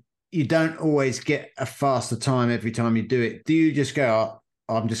 and you don't always get a faster time every time you do it. Do you just go,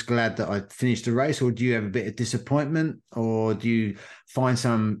 I'm just glad that I finished the race, or do you have a bit of disappointment, or do you find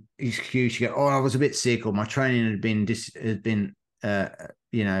some excuse? You go, I was a bit sick, or my training had been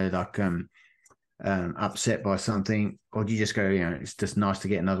upset by something, or do you just go, it's just nice to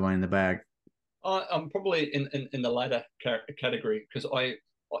get another one in the bag? I'm probably in the latter category because I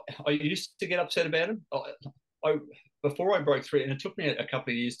used to get upset about him. Before I broke 3, and it took me a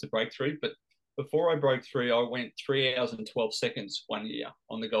couple of years to break 3, but before I broke 3, I went 3 hours and 12 seconds one year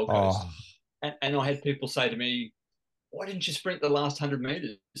on the Gold Coast. And I had people say to me, why didn't you sprint the last 100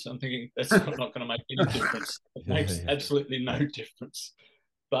 meters? I'm thinking, that's not going to make any difference. It makes absolutely no difference.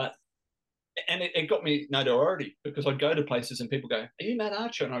 And it got me notoriety because I'd go to places and people go, are you Matt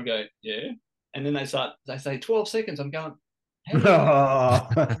Archer? And I go, yeah. And then they say 12 seconds. I'm going, and then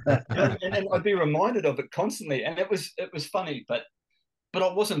I'd be reminded of it constantly. And it was funny, but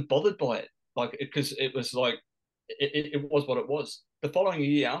I wasn't bothered by it. Because it was like, it was what it was. The following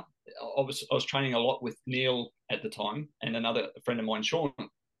year, I was training a lot with Neil at the time and another friend of mine, Sean.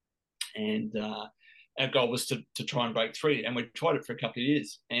 And our goal was to try and break 3. And we tried it for a couple of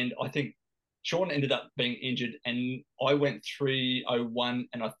years. And I think Sean ended up being injured and I went 3:01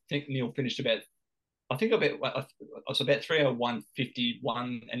 and I think Neil finished I was about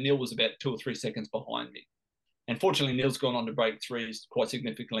 3:01:51 and Neil was about 2 or 3 seconds behind me. And fortunately, Neil's gone on to break 3s quite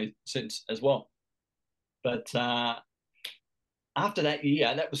significantly since as well. But after that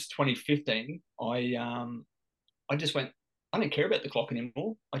year, that was 2015, I just went, I don't care about the clock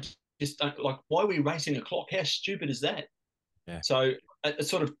anymore. I just don't why are we racing a clock? How stupid is that? Yeah. So it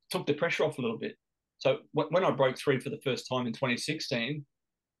sort of took the pressure off a little bit. So when I broke 3 for the first time in 2016,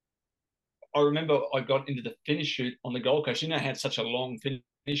 I remember I got into the finish chute on the Gold Coast. You know, I had such a long finish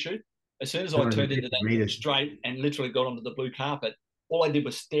chute. As soon as I turned into that straight and literally got onto the blue carpet, all I did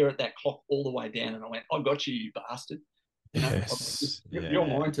was stare at that clock all the way down, and I went, "I got you, you bastard! You know, yes. you're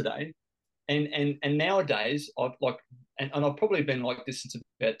mine today." And nowadays, I've and I've probably been like this since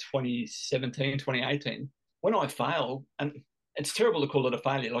about 2017, 2018. When I fail, and it's terrible to call it a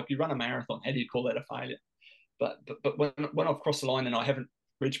failure. Like, you run a marathon, how do you call that a failure? But when I've crossed the line and I haven't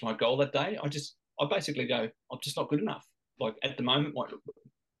reached my goal that day, I basically go, I'm just not good enough. Like, at the moment,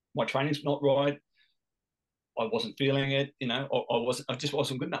 my training's not right. I wasn't feeling it, you know. I just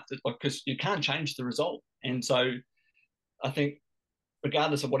wasn't good enough, because you can't change the result. And so I think,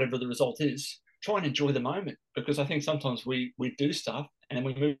 regardless of whatever the result is, try and enjoy the moment, because I think sometimes we do stuff and then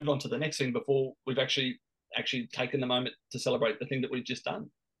we move on to the next thing before we've actually taken the moment to celebrate the thing that we've just done.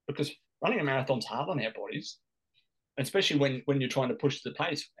 Because running a marathon's hard on our bodies, especially when you're trying to push the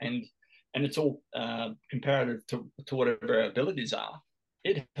pace, and it's all comparative to whatever our abilities are.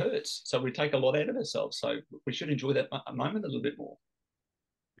 It hurts, so we take a lot out of ourselves. So we should enjoy that moment a little bit more.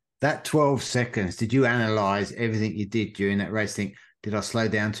 That 12 seconds, did you analyze everything you did during that race? Think, did I slow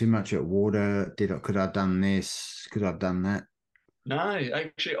down too much at water? Could I have done this? Could I have done that? No,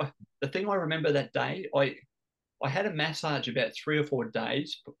 actually, the thing I remember that day, I had a massage about 3 or 4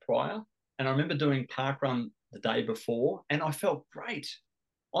 days prior, and I remember doing park run the day before, and I felt great.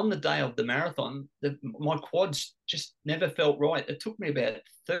 On the day of the marathon, my quads just never felt right. It took me about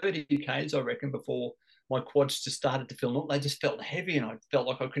 30 Ks, I reckon, before my quads just started to feel normal. They just felt heavy, and I felt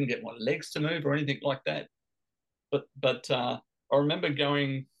like I couldn't get my legs to move or anything like that. But I remember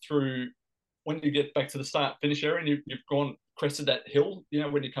going through, when you get back to the start finish area and you've crested that hill, you know,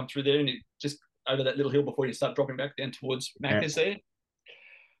 when you come through there and you just over that little hill before you start dropping back down towards Macca's there.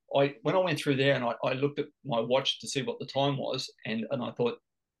 When I went through there and I looked at my watch to see what the time was, and I thought,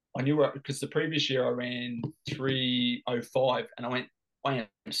 I knew, because the previous year I ran 3:05, and I went, I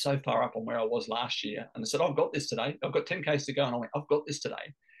am so far up on where I was last year. And I said, I've got this today. I've got 10 Ks to go. And I went, I've got this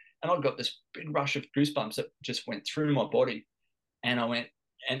today. And I got this big rush of goosebumps that just went through my body. And I went,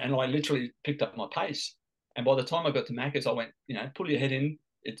 and I literally picked up my pace. And by the time I got to Macca's, I went, you know, pull your head in.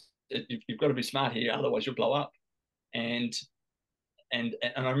 You've got to be smart here, otherwise you'll blow up. And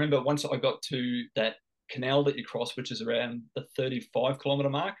I remember once I got to that canal that you cross, which is around the 35-kilometre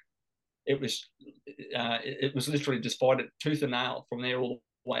mark, it was literally just fight it tooth and nail from there all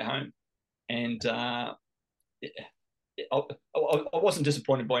the way home. And I wasn't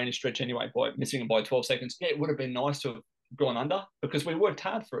disappointed by any stretch anyway, by missing it by 12 seconds. Yeah, it would have been nice to have gone under, because we worked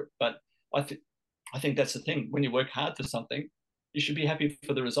hard for it. But I think that's the thing. When you work hard for something, you should be happy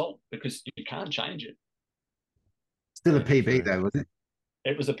for the result, because you can't change it. Still a PB though, was it?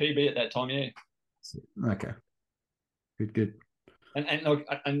 It was a PB at that time, yeah. Okay. Good. And look,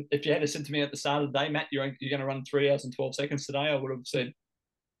 and if you had said to me at the start of the day, Matt, you're going to run 3 hours and 12 seconds today, I would have said,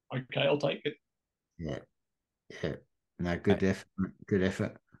 okay, I'll take it. Yeah. No, good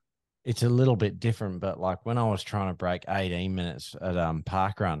effort. It's a little bit different, but like when I was trying to break 18 minutes at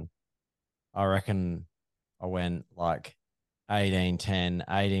park run, I reckon I went like 18:10,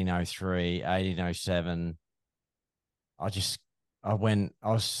 18:03, 18:07. I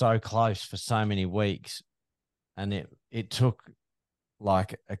was so close for so many weeks, and it took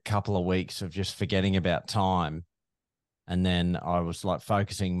like a couple of weeks of just forgetting about time. And then I was like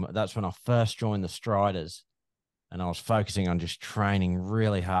focusing. That's when I first joined the Striders, and I was focusing on just training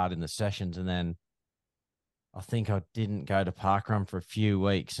really hard in the sessions. And then I think I didn't go to parkrun for a few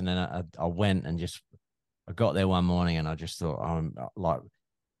weeks. And then I went and I got there one morning and I just thought,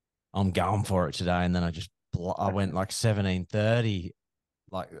 I'm going for it today. And then I went like 17:30.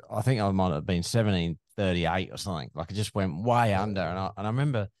 Like, I think I might have been 17:38 or something. Like, it just went way under. And I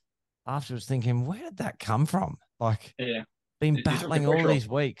remember afterwards thinking, where did that come from? Like, yeah, been battling all these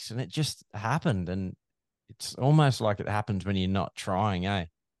weeks, and it just happened. And it's almost like it happens when you're not trying, eh?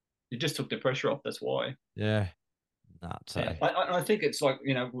 You just took the pressure off. That's why. Yeah. Nuts, yeah. I think it's like,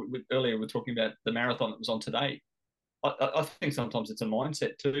 you know, earlier we were talking about the marathon that was on today. I think sometimes it's a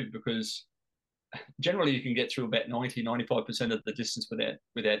mindset too, because generally you can get through about 90-95% of the distance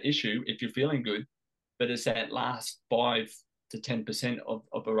without issue if you're feeling good. But it's that last 5 to 10%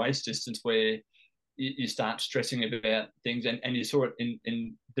 of a race distance where you start stressing about things, and you saw it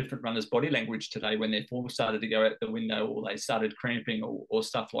in different runners' body language today when their form started to go out the window, or they started cramping, or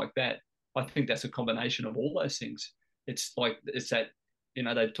stuff like that. I think that's a combination of all those things. It's that, you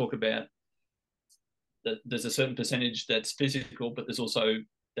know, they talk about that there's a certain percentage that's physical, but there's also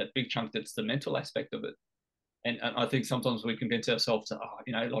that big chunk that's the mental aspect of it. And I think sometimes we convince ourselves that,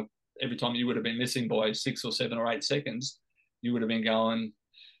 you know, like every time you would have been missing by 6 or 7 or 8 seconds, you would have been going,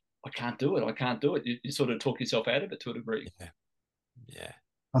 I can't do it. I can't do it. You sort of talk yourself out of it to a degree. Yeah.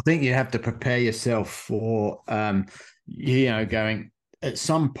 I think you have to prepare yourself for, going at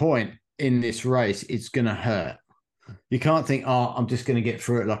some point in this race, it's going to hurt. You can't think, oh, I'm just going to get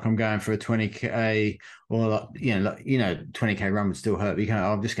through it like I'm going for a 20K or 20K run would still hurt. But you can't,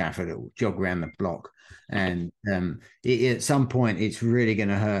 I'm just going for a little jog around the block. And at some point, it's really going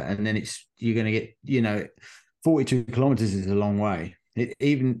to hurt. And then you're going to get, 42 kilometers is a long way.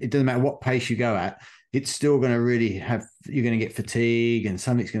 It doesn't matter what pace you go at, it's still going to really you're going to get fatigue and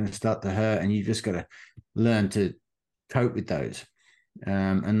something's going to start to hurt. And you just got to learn to cope with those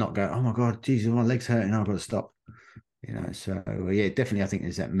and not go, oh my God, Jesus, my leg's hurting. I've got to stop. So yeah, definitely. I think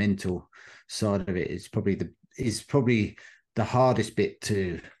there's that mental side of it. It's probably the hardest bit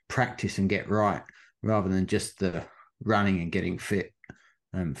to practice and get right rather than just the running and getting fit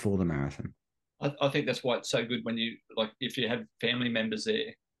for the marathon. I think that's why it's so good when if you have family members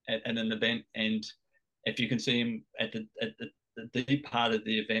there at an event, and if you can see them at the deep part of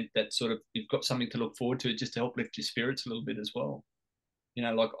the event, that sort of you've got something to look forward to just to help lift your spirits a little bit as well.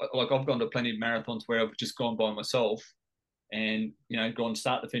 Like I've gone to plenty of marathons where I've just gone by myself and, gone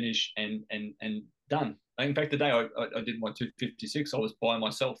start to finish and done. In fact, the day I did my 256, I was by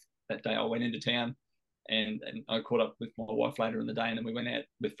myself that day. I went into town and I caught up with my wife later in the day, and then we went out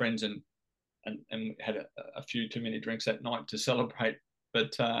with friends and had a few too many drinks that night to celebrate.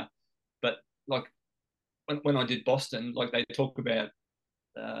 But like when I did Boston, like they talk about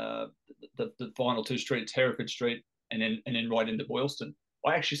the final 2 streets, Hereford Street and then right into Boylston.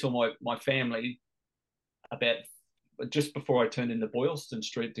 I actually saw my family about just before I turned into Boylston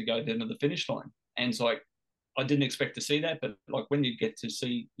Street to go down to the finish line. And it's like, I didn't expect to see that, but like when you get to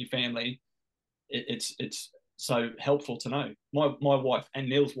see your family, it's so helpful to know. My wife and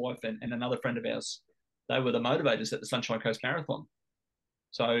Neil's wife and another friend of ours, they were the motivators at the Sunshine Coast Marathon.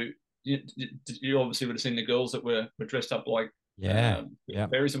 So you obviously would have seen the girls that were dressed up like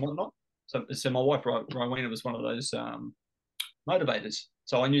berries and whatnot. So my wife Rowena was one of those motivators.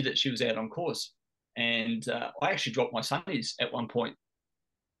 So I knew that she was out on course, and I actually dropped my sunnies at one point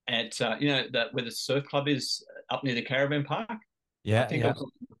at that where the surf club is up near the caravan park. Yeah, I think it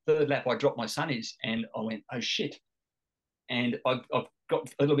was the 3rd lap. I dropped my sunnies, and I went, oh shit! And I've got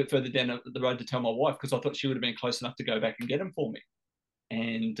a little bit further down the road to tell my wife because I thought she would have been close enough to go back and get them for me.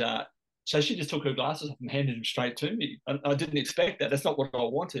 And so she just took her glasses off and handed them straight to me. I didn't expect that. That's not what I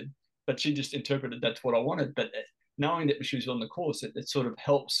wanted, but she just interpreted that's what I wanted. But knowing that she was on the course, it sort of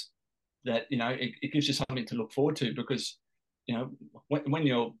helps that, it gives you something to look forward to because, when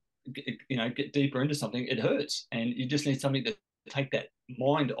you're, get deeper into something, it hurts. And you just need something to take that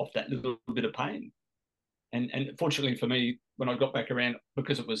mind off that little bit of pain. And fortunately for me, when I got back around,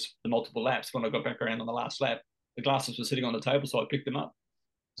 because it was the multiple laps, when I got back around on the last lap, the glasses were sitting on the table, so I picked them up.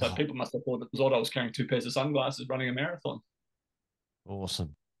 So people must have thought it was odd I was carrying 2 pairs of sunglasses running a marathon.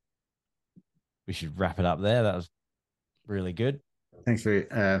 Awesome. We should wrap it up there. That was really good. Thanks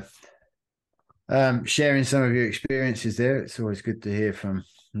for sharing some of your experiences there. It's always good to hear from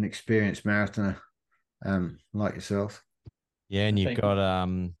an experienced marathoner like yourself. Yeah, and you've got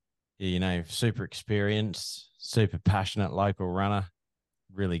super experienced, super passionate local runner.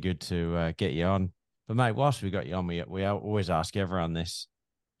 Really good to get you on. But mate, whilst we got you on, we always ask everyone this.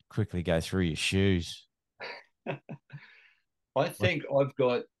 Quickly go through your shoes. I think I've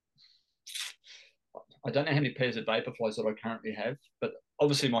got, I don't know how many pairs of Vaporflies that I currently have, but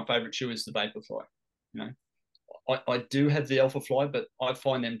obviously my favourite shoe is the Vaporfly. I do have the Alpha Fly, but I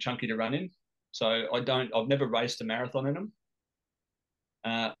find them chunky to run in. So I've never raced a marathon in them.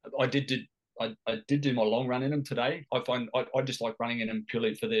 I did do my long run in them today. I find I just like running in them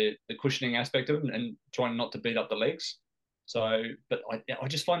purely for the cushioning aspect of them and trying not to beat up the legs. So, but I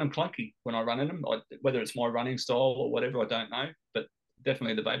just find them clunky when I run in them. Whether it's my running style or whatever, I don't know. But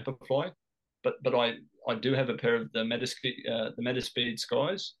definitely the Vaporfly. But I do have a pair of the Metaspeed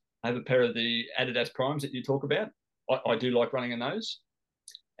Skies. I have a pair of the Adidas Primes that you talk about. I do like running in those.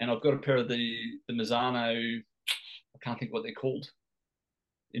 And I've got a pair of the Mazzano, I can't think what they're called.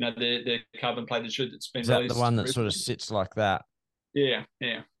 The carbon plated shoe that's been released. Is that the one that sort of sits like that? Yeah.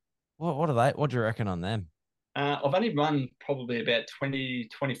 What are they? What do you reckon on them? I've only run probably about 20,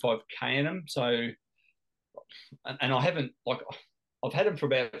 25K in them. So, and I haven't, I've had them for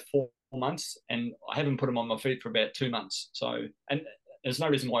about 4 months and I haven't put them on my feet for about 2 months. So, and there's no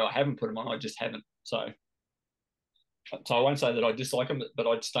reason why I haven't put them on. I just haven't. So I won't say that I dislike them, but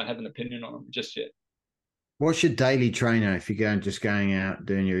I just don't have an opinion on them just yet. What's your daily trainer if you're going out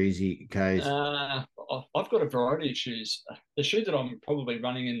doing your easy Ks? I I've got a variety of shoes. The shoe that I'm probably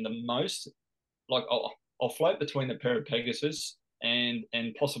running in the most, like I'll float between a pair of Pegasus and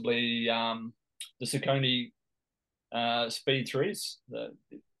possibly the Saucony Speed Threes. I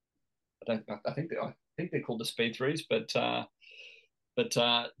think they're called the Speed Threes, but they're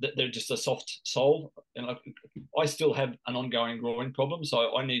just a soft sole. And I still have an ongoing groin problem,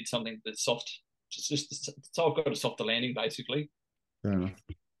 so I need something that's soft. Just so I've got a softer landing, basically. Fair enough.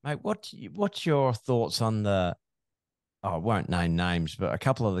 Mate, what's your thoughts on the? Oh, I won't name names, but a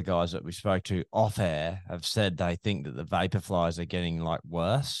couple of the guys that we spoke to off air have said they think that the Vaporflies are getting like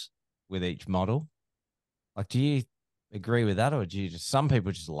worse with each model. Like, do you agree with that, or do you just? Some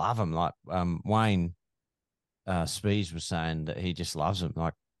people just love them. Like Wayne Spees was saying that he just loves them.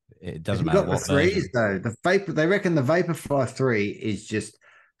 Like, it doesn't matter what threes version. though. They reckon the Vaporfly 3 is just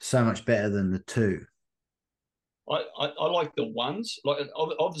so much better than the 2. I like the ones. Like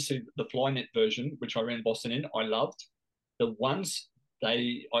obviously the Flynet version, which I ran Boston in, I loved. The ones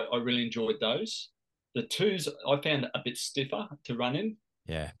I really enjoyed those. The 2s I found a bit stiffer to run in.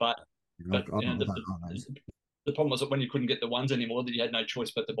 Yeah, but you know, the problem was that when you couldn't get the ones anymore, that you had no choice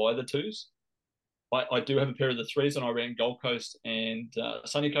but to buy the 2s. I do have a pair of the 3s, and I ran Gold Coast and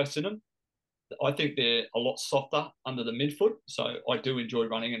Sunny Coast in them. I think they're a lot softer under the midfoot, so I do enjoy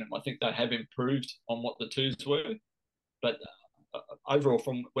running in them. I think they have improved on what the 2s were, but overall,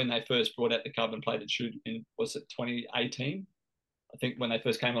 from when they first brought out the carbon plated shoe in, was it 2018? I think when they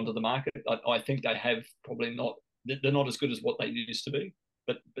first came onto the market, I think they have probably not. They're not as good as what they used to be,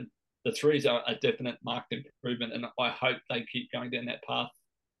 but the 3s are a definite marked improvement, and I hope they keep going down that path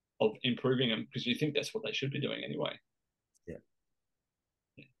of improving them, because you think that's what they should be doing anyway. Yeah.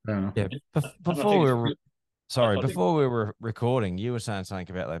 Before we were recording, you were saying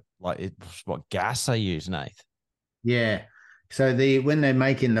something about like it was what gas they use, Nath. Yeah. So when they're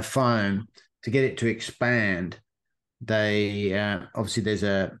making the foam to get it to expand, they obviously there's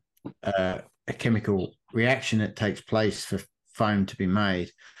a chemical reaction that takes place for foam to be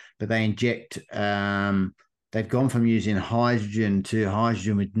made, but they inject. They've gone from using hydrogen to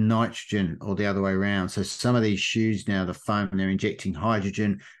hydrogen with nitrogen, or the other way around. So some of these shoes now, the foam, they're injecting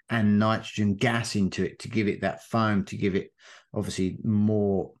hydrogen and nitrogen gas into it to give it that foam, to give it obviously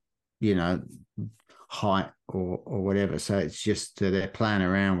more, height or whatever. So it's just they're playing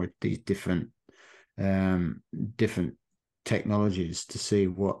around with these different technologies to see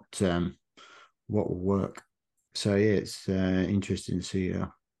what will work. So yeah, it's interesting to see.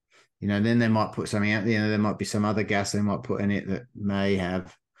 Then they might put something out there. There might be some other gas they might put in it that may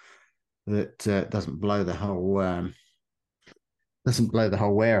have that doesn't blow the whole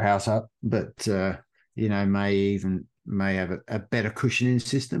warehouse up, but may have a better cushioning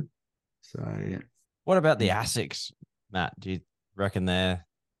system. So yeah. What about the ASICs, Matt? Do you reckon they're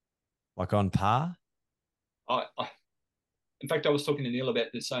like on par? In fact, I was talking to Neil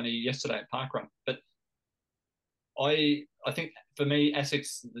about this only yesterday at Parkrun, but I think for me, the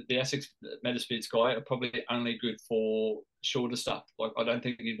ASICs Metaspeed Sky are probably only good for shorter stuff. Like, I don't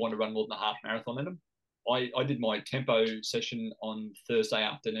think you'd want to run more than a half marathon in them. I did my tempo session on Thursday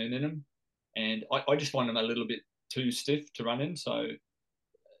afternoon in them, and I just find them a little bit too stiff to run in. So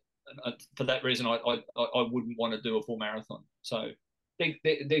for that reason, I wouldn't want to do a full marathon. So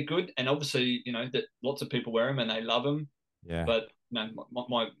they're good, and obviously, that lots of people wear them and they love them. Yeah. But no,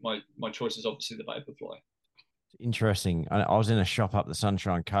 my choice is obviously the Vaporfly. Interesting. I was in a shop up the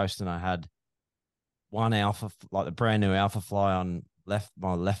Sunshine Coast, and I had one Alpha, like the brand new Alpha Fly on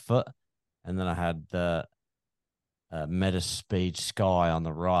my left foot, and then I had the Metaspeed Sky on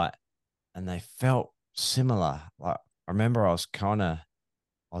the right, and they felt similar. Like, I remember I was umming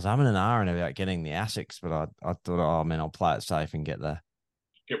and ahhing about getting the ASICs, but I thought, oh man, I'll play it safe and get the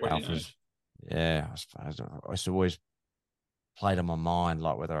Alphas. Yeah, I suppose I always played on my mind,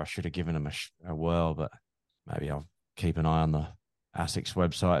 like whether I should have given them a whirl, but maybe I'll keep an eye on the ASICS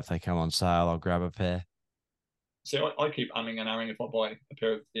website. If they come on sale, I'll grab a pair. See, I keep umming and ahhing if I buy a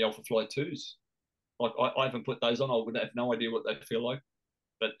pair of the Alpha Fly 2s. Like, I haven't put those on. I would have no idea what they feel like.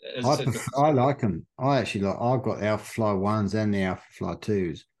 But as I said, I like them. I've got the Alpha Fly 1s and the Alpha Fly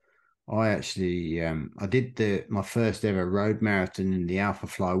 2s. I actually I did my first ever road marathon in the Alpha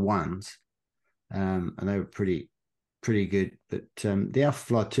Fly 1s, and they were pretty good. But the Alpha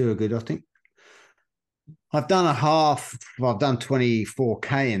Fly 2 are good. I think I've done I've done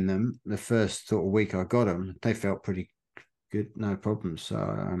 24K in them the first sort of week I got them. They felt pretty good, no problem. So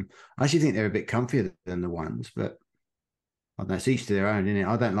I actually think they're a bit comfier than the ones, but I don't know, it's each to their own, isn't it?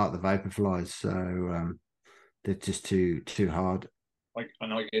 I don't like the Vaporflies, so they're just too hard. I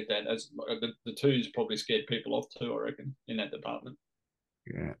get that. As the 2s probably scared people off too, I reckon, in that department.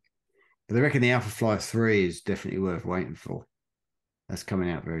 Yeah. But I reckon the Alpha Fly 3 is definitely worth waiting for. That's coming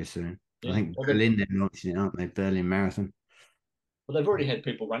out very soon. Yeah. I think Berlin, they're launching it, aren't they? Berlin Marathon. Well, they've already had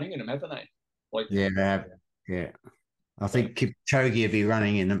people running in them, haven't they? Like, yeah, they have. Yeah. I think Kipchoge will be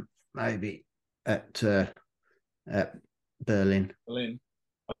running in them maybe at Berlin. Berlin.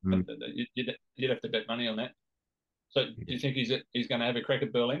 You'd have to bet money on that. So do you think he's going to have a crack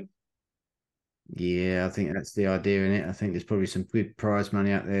at Berlin? Yeah, I think that's the idea in it. I think there's probably some good prize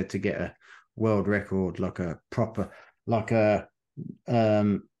money out there to get a world record, like a proper, like a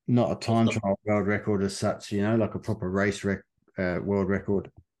not a time trial world record as such, like a proper race world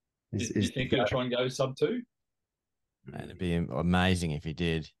record. Do you think he'll try and go sub 2? Man, it'd be amazing if he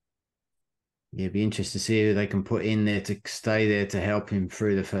did. Yeah, it'd be interesting to see who they can put in there to stay there to help him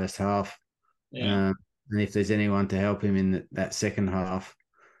through the first half. Yeah. And if there's anyone to help him in that second half,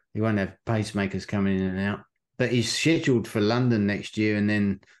 he won't have pacemakers coming in and out. But he's scheduled for London next year, and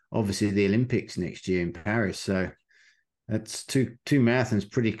then obviously the Olympics next year in Paris. So that's two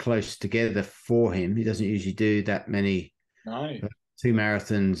marathons pretty close together for him. He doesn't usually do that many. No. 2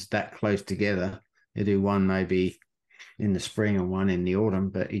 marathons that close together. He'll do one maybe in the spring and one in the autumn,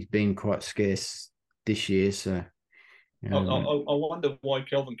 but he's been quite scarce this year. So I wonder why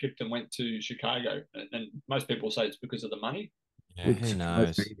Kelvin Kipton went to Chicago, and most people say it's because of the money. Yeah, who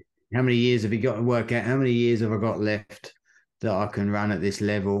knows? How many years have you got to work out? How many years have I got left that I can run at this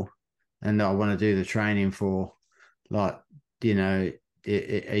level and that I want to do the training for? Like, are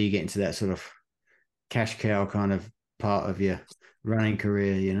you getting to that sort of cash cow kind of part of your running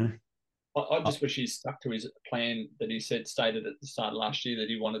career? I just wish he stuck to his plan that he stated at the start of last year, that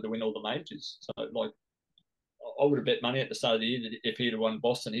he wanted to win all the majors. So, like, I would have bet money at the start of the year that if he'd have won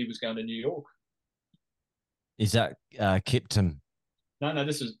Boston, he was going to New York. Is that Kipton? No,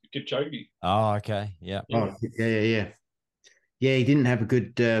 this is Kipchoge. Oh, okay. Yeah. Oh, yeah. Yeah, he didn't have a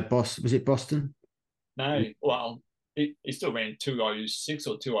good Was it Boston? No. Well, he still ran 2:06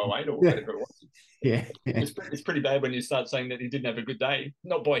 or 2:08 or whatever it was. Yeah. It's pretty bad when you start saying that he didn't have a good day.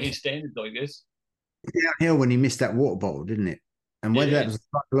 Not by his standards, I guess. Downhill when he missed that water bottle, didn't it? And whether that was a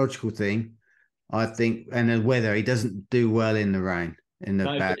psychological thing, I think, and the weather, he doesn't do well in the rain, in the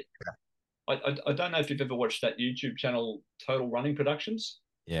bad. I don't know if you've ever watched that YouTube channel, Total Running Productions.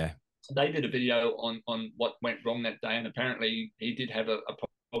 Yeah. They did a video on what went wrong that day, and apparently he did have a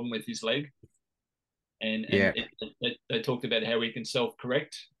problem with his leg. And they talked about how he can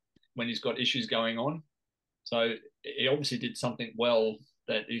self-correct when he's got issues going on. So he obviously did something well,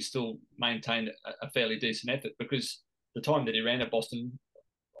 that he still maintained a fairly decent effort, because the time that he ran at Boston,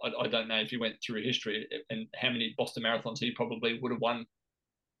 I don't know if he went through history and how many Boston marathons he probably would have won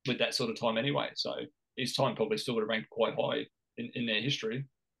with that sort of time anyway. So his time probably still would have ranked quite high in their history.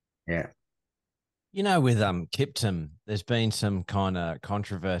 Yeah. With Kipton, there's been some kind of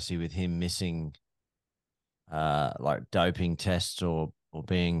controversy with him missing like doping tests or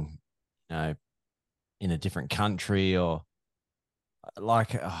being, in a different country, or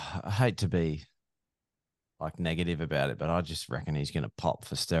like, I hate to be like negative about it, but I just reckon he's going to pop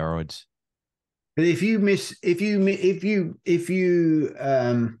for steroids. But if you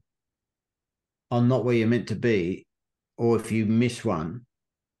are not where you're meant to be, or if you miss one,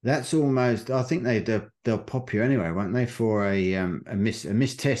 that's almost, I think they'll pop you anyway, won't they? For a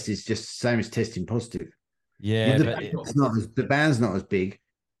missed test is just the same as testing positive. Yeah, but the band's not as big.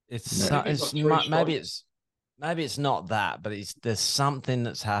 Maybe it's not that, but there's something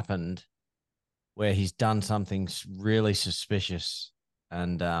that's happened where he's done something really suspicious,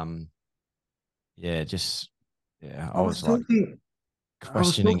 and I was like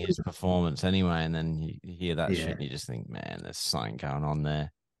questioning his performance anyway, and then you hear that shit and you just think, man, there's something going on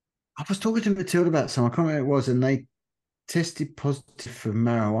there. I was talking to Matilda about something, I can't remember what it was, and they tested positive for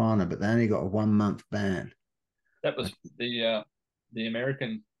marijuana, but they only got a 1-month ban. That was the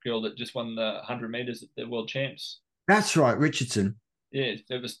American girl that just won the 100 meters at the world champs. That's right, Richardson. Yeah,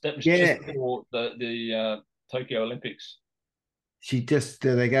 that was just before the Tokyo Olympics. She just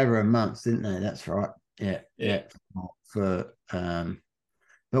they gave her a month, didn't they? That's right. Yeah. But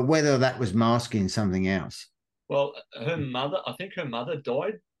whether that was masking something else. Well, I think her mother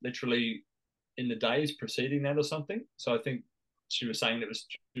died literally in the days preceding that or something. So I think she was saying it was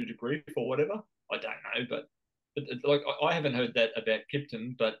due to grief or whatever. I don't know, but like, I haven't heard that about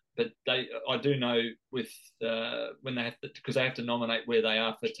Kipton, but I do know with when they have to, because they have to nominate where they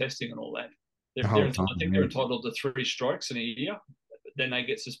are for testing and all that. I think they're entitled to 3 strikes in a year, then they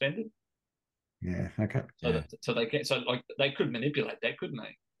get suspended. Yeah. Okay. So they can, so like, they could manipulate that, couldn't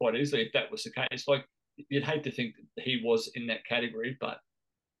they? Quite easily, if that was the case. Like, you'd hate to think that he was in that category, but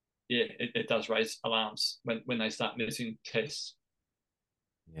yeah, it does raise alarms when they start missing tests.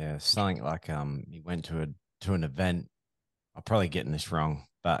 Yeah, something like he went to an event. I'm probably getting this wrong,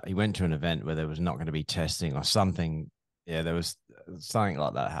 but he went to an event where there was not going to be testing or something. Yeah, there was something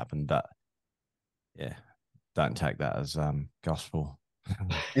like that happened, but yeah, don't take that as gospel.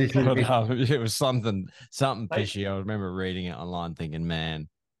 But, it was something fishy. I remember reading it online, thinking, man,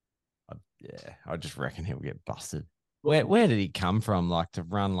 I just reckon he'll get busted. Where did he come from? Like to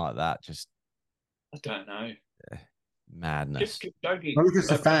run like that? Just I don't know. Madness. I was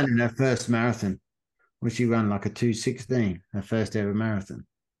just a fan in her first marathon, where she ran like a 2:16, her first ever marathon.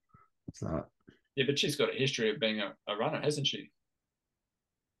 So yeah, but she's got a history of being a runner, hasn't she?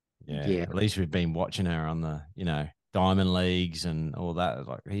 Yeah. At least we've been watching her on the, Diamond Leagues and all that.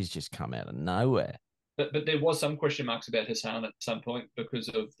 Like he's just come out of nowhere. But there was some question marks about Hassan at some point because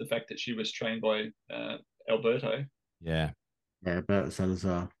of the fact that she was trained by Alberto. Yeah. Yeah, Alberto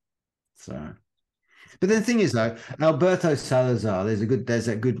Salazar. So, but the thing is though, Alberto Salazar, is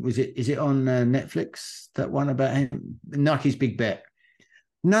it on Netflix, that one about him? Nike's Big Bet.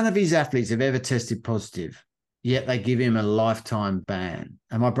 None of his athletes have ever tested positive, yet they give him a lifetime ban.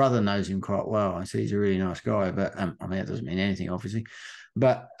 And my brother knows him quite well. I see he's a really nice guy, but I mean, that doesn't mean anything, obviously.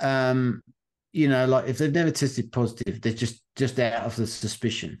 But like if they've never tested positive, they're just out of the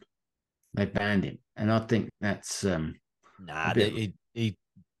suspicion. They banned him, and I think that's nah.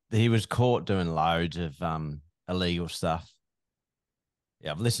 He was caught doing loads of illegal stuff.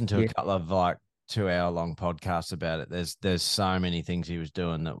 Yeah, I've listened to a couple of like 2-hour long podcasts about it. There's so many things he was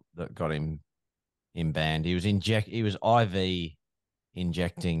doing that got him banned. He was IV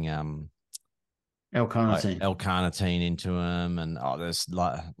injecting L-carnitine into him, and there's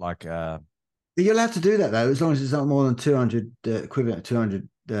like you're allowed to do that though, as long as it's not more than 200 equivalent of 200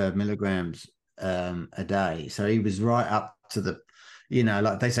 milligrams a day. So he was right up to the,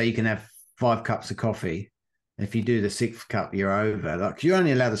 like they say, you can have 5 cups of coffee. If you do the 6th cup, you're over. Like you're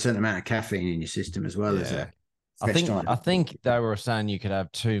only allowed a certain amount of caffeine in your system as well as a. I think they were saying you could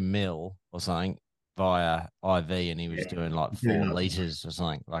have 2 mil or something via IV, and he was doing like 4 liters or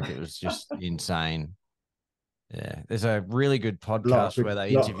something. Like it was just insane. Yeah, there's a really good podcast where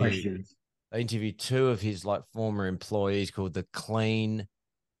they interview 2 of his like former employees called the Clean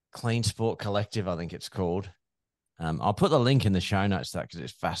Sport Collective, I think it's called. I'll put the link in the show notes to that because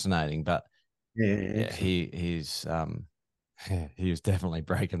it's fascinating. But he's he was definitely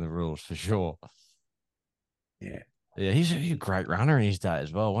breaking the rules for sure. Yeah, he's a great runner in his day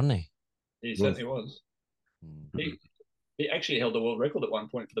as well, wasn't he? He certainly was. Mm-hmm. He actually held the world record at one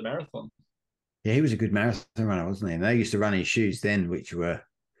point for the marathon. Yeah, he was a good marathon runner, wasn't he? And they used to run his shoes then, which were,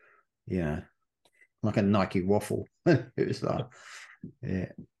 like a Nike waffle. It was like, yeah.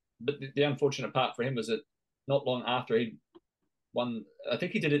 But the unfortunate part for him was that not long after he won, I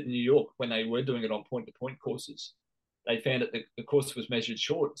think he did it in New York when they were doing it on point-to-point courses. They found that the course was measured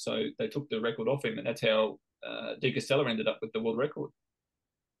short, so they took the record off him, and that's how De Castella ended up with the world record.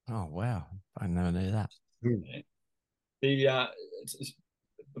 Oh wow! I never knew that. Yeah.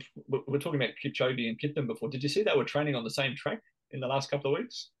 We're talking about Kipchoge and Kiptum before. Did you see they were training on the same track in the last couple of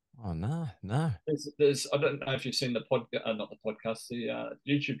weeks? Oh no. There's I don't know if you've seen the not the podcast, the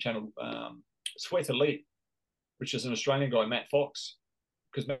YouTube channel, Sweat Elite, which is an Australian guy, Matt Fox,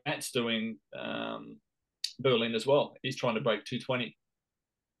 because Matt's doing Berlin as well. He's trying to break 220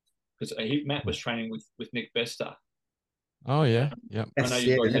 because Matt was training with Nick Bester. Oh yeah, yeah. I know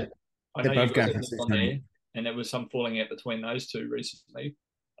you guys. I know you guys on there, and there was some falling out between those two recently,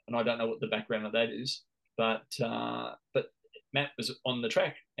 and I don't know what the background of that is, but Matt was on the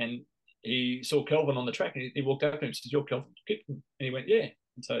track and he saw Kelvin on the track and he walked up to him and said, "You're Kelvin Kipton," and he went, "Yeah."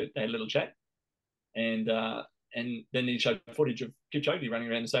 And so they had a little chat, and then he showed footage of Kipchoge running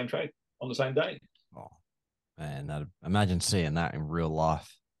around the same track on the same day. Oh man, I'd imagine seeing that in real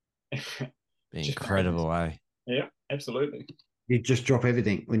life. Be incredible, eh? Yeah, absolutely. You just drop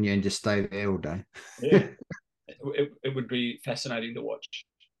everything when you and just stay there all day. Yeah, it would be fascinating to watch,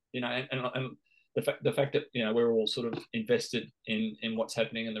 and the fact that we're all sort of invested in what's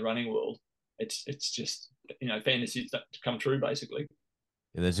happening in the running world. It's just fantasy to come true basically.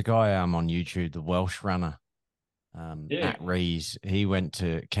 Yeah, there's a guy on YouTube, the Welsh runner, Matt Rees. He went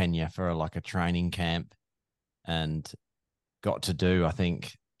to Kenya for like a training camp and got to do, I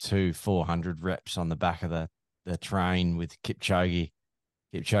think, 400 reps on the back of the train with Kipchoge.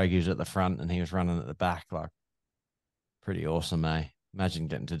 Kipchoge was at the front and he was running at the back. Like, pretty awesome, eh? Imagine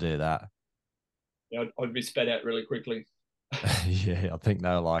getting to do that. Yeah, I'd be spat out really quickly. Yeah, I think they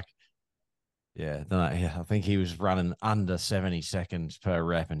were like, I think he was running under 70 seconds per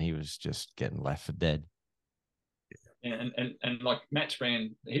rep and he was just getting left for dead. Yeah, and like Matt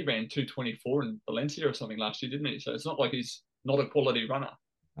he ran 224 in Valencia or something last year, didn't he? So it's not like he's not a quality runner.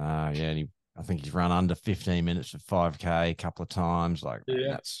 Yeah, and I think he's run under 15 minutes for 5K a couple of times. Like,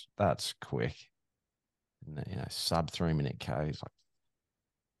 Yeah. man, that's quick. Sub 3-minute K is like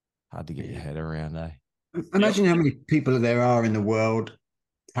hard to get your head around, eh? Imagine how many people there are in the world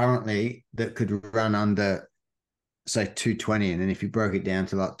currently that could run under, say, 220, and then if you broke it down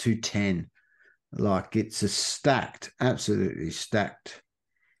to like 210, like it's absolutely stacked.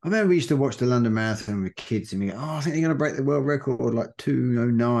 I remember we used to watch the London Marathon with kids, and we go, "Oh, I think they're going to break the world record like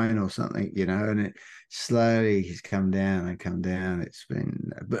 209 or something," and it slowly has come down and come down. It's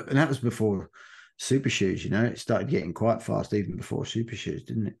been, and that was before super shoes. It started getting quite fast even before super shoes,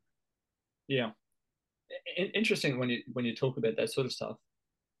 didn't it? Yeah. Interesting when you talk about that sort of stuff.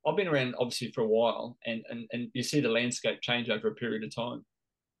 I've been around obviously for a while, and you see the landscape change over a period of time,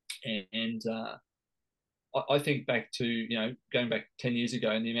 and I think back to going back 10 years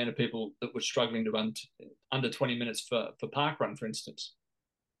ago, and the amount of people that were struggling to run under 20 minutes for park run, for instance.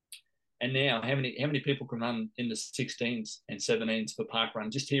 And now, how many people can run in the 16s and 17s for park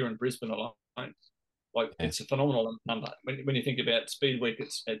run just here in Brisbane alone? Like, it's a phenomenal number. When you think about Speed Week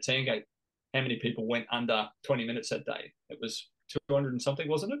at Sandgate, how many people went under 20 minutes that day? It was 200 and something,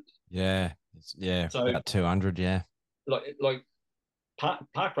 wasn't it? Yeah, so, about 200. Yeah, like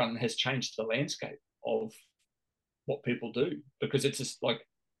park run has changed the landscape of what people do, because it's just like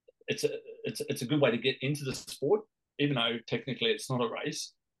it's a good way to get into the sport, even though technically it's not a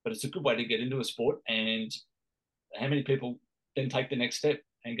race, but it's a good way to get into a sport. And how many people then take the next step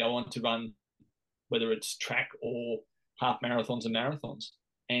and go on to run, whether it's track or half marathons and marathons.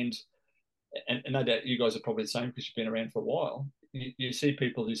 And no doubt you guys are probably the same because you've been around for a while. You see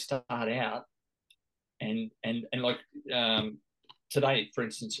people who start out and like today, for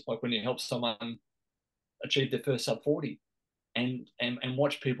instance, like when you help someone achieve their first sub 40 and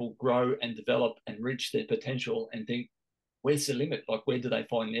watch people grow and develop and reach their potential and think, where's the limit? Like, where do they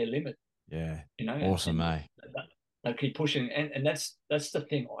find their limit? Yeah. Awesome, mate. They keep pushing. And that's the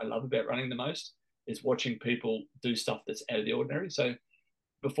thing I love about running the most, is watching people do stuff that's out of the ordinary. So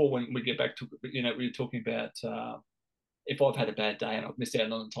before, when we get back to, we were talking about if I've had a bad day and I've missed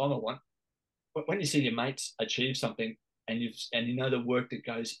out on the time I want, but when you see your mates achieve something and you know the work that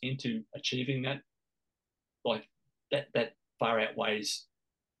goes into achieving that, like that far outweighs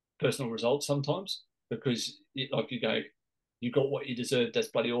personal results sometimes, because like you go, you got what you deserve. That's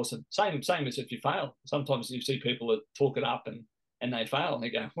bloody awesome. Same as if you fail. Sometimes you see people that talk it up and they fail and they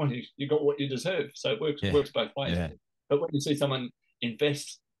go, well, you got what you deserve. So it works both ways. Yeah. But when you see someone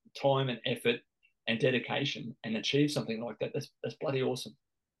invest time and effort and dedication and achieve something like that, that's bloody awesome.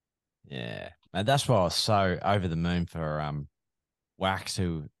 Yeah, and that's why I was so over the moon for Wax,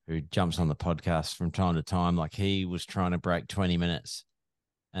 who jumps on the podcast from time to time. Like, he was trying to break 20 minutes,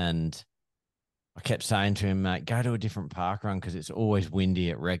 and I kept saying to him, mate, go to a different park run because it's always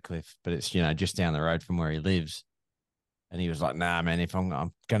windy at Redcliffe, but it's just down the road from where he lives. And he was like, nah, man, if I'm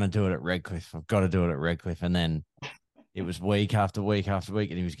going to do it at Redcliffe, I've got to do it at Redcliffe. And then it was week after week after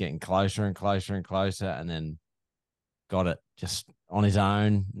week, and he was getting closer and closer and closer, and then got it just on his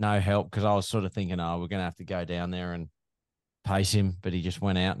own, no help, because I was sort of thinking, we're going to have to go down there and pace him, but he just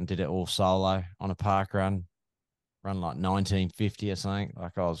went out and did it all solo on a park run like 1950 or something.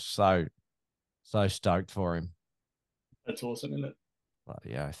 Like, I was so stoked for him. That's awesome, isn't it?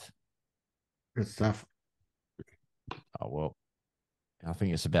 Bloody oath. Good stuff. Oh, well, I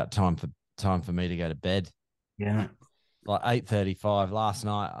think it's about time for me to go to bed. Yeah. Like 8:35 last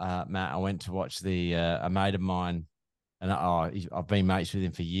night, Matt, I went to watch a mate of mine, and I've been mates with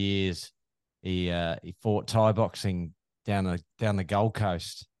him for years. He fought Thai boxing down the Gold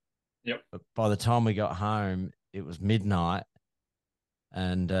Coast. Yep. But by the time we got home, it was midnight,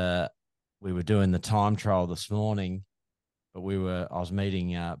 and we were doing the time trial this morning. But I was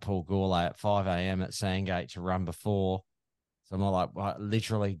meeting Paul Gourlay at 5 a.m. at Sandgate to run before. So I'm like, I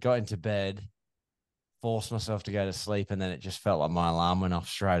literally got into bed, forced myself to go to sleep, and then it just felt like my alarm went off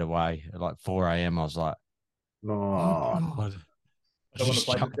straight away. At like 4 a.m., I was like, oh God. I just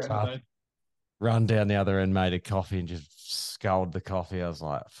jumped up, run down the other end, made a coffee, and just sculled the coffee. I was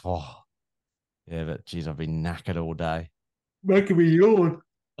like, oh, yeah, but geez, I've been knackered all day. Making me yawn.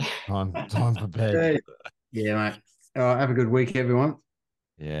 Time for bed. Yeah, mate. All right, have a good week, everyone.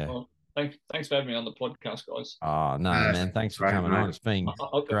 Yeah. Well, thanks for having me on the podcast, guys. Oh, no, man. Thanks for coming on. It's been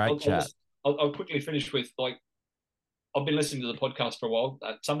great chat. I'll quickly finish with, like, I've been listening to the podcast for a while.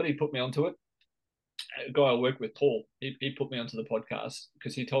 Somebody put me onto it. A guy I work with, Paul, he put me onto the podcast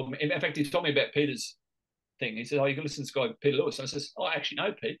because he told me, in fact, he told me about Peter's thing. He said, you can listen to this guy, Peter Lewis. And I says, I actually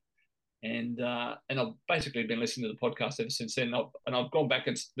know Pete. And I've basically been listening to the podcast ever since then. And I've gone back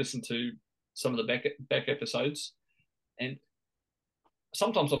and listened to some of the back episodes. And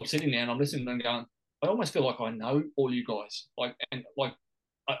sometimes I'm sitting there and I'm listening and going, I almost feel like I know all you guys.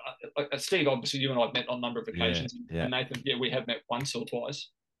 Steve, obviously you and I have met on a number of occasions. Yeah. And Nathan, we have met once or twice.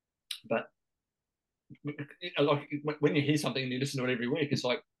 But like when you hear something and you listen to it every week, it's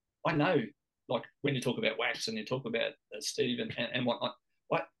like, I know, like when you talk about Wax and you talk about Steve and whatnot,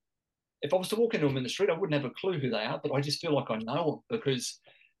 like if I was to walk into them in the street, I wouldn't have a clue who they are, but I just feel like I know them because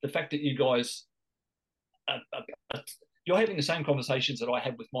the fact that you guys you're having the same conversations that I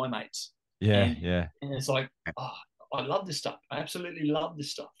have with my mates. And it's like, I love this stuff. I absolutely love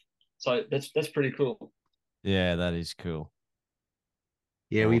this stuff. So that's pretty cool. Yeah, that is cool.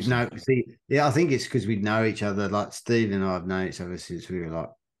 Yeah, awesome. I think it's because we know each other. Like Steve and I have known each other since we were like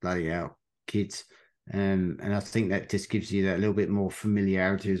bloody hell kids. And I think that just gives you that little bit more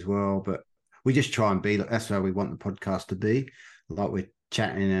familiarity as well. But we just try and be like, that's how we want the podcast to be. Like we're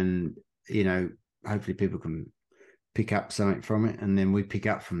chatting and, hopefully people can pick up something from it. And then we pick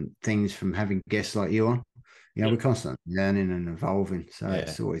up from things from having guests like you on. We're constantly learning and evolving. So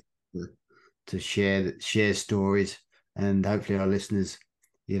it's always to share stories, and hopefully our listeners,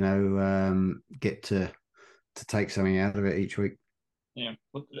 get to take something out of it each week. Yeah,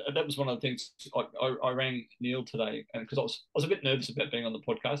 well, that was one of the things. I rang Neil today, and because I was a bit nervous about being on the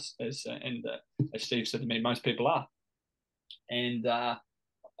podcast, as Steve said to me, most people are, and I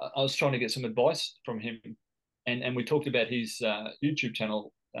was trying to get some advice from him, and we talked about his YouTube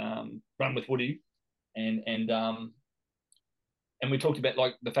channel, Run with Woody, and we talked about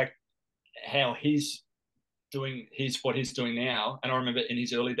like the fact how he's doing what he's doing now. And I remember in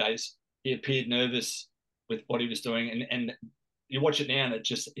his early days, he appeared nervous with what he was doing, and you watch it now, and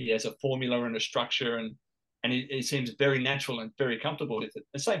he has a formula and a structure, and he seems very natural and very comfortable with it.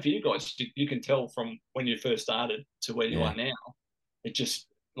 The same for you guys. You can tell from when you first started to where you are now. It just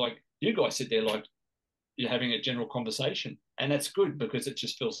like you guys sit there like you're having a general conversation, and that's good because it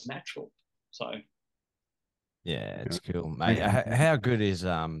just feels natural. So. Yeah, it's cool, mate. How good is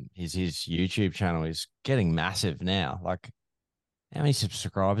his YouTube channel? Is getting massive now. Like, how many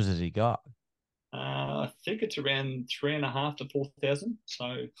subscribers has he got? I think it's around 3,500 to 4,000.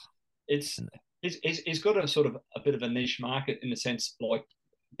 So he's got a sort of a bit of a niche market in the sense like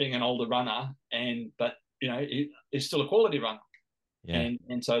being an older runner, but he's still a quality runner. Yeah.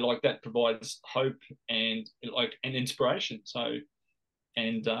 And so like that provides hope and inspiration. So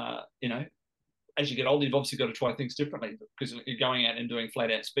as you get older, you've obviously got to try things differently because you're going out and doing flat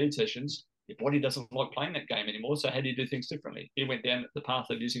out speed sessions. Your body doesn't like playing that game anymore. So how do you do things differently? He went down the path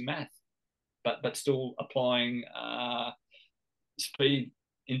of using math, but still applying speed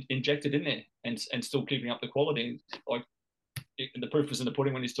injected in there and still keeping up the quality. Like the proof was in the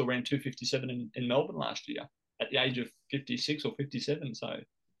pudding when he still ran 2:57 in Melbourne last year at the age of 56 or 57. So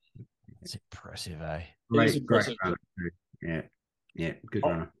it's impressive, eh? Great runner. Yeah, good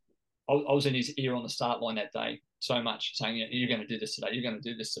runner. I was in his ear on the start line that day so much, saying, "You're going to do this today. You're going to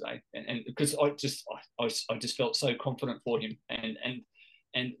do this today," and because I just felt so confident for him, and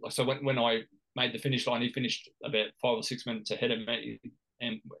so when I made the finish line, he finished about 5 or 6 minutes ahead of me,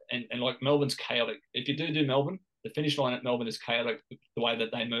 and like Melbourne's chaotic. If you do Melbourne, the finish line at Melbourne is chaotic the way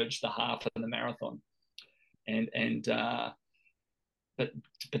that they merge the half and the marathon, but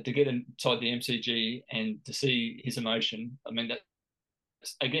to get inside the MCG and to see his emotion, I mean that.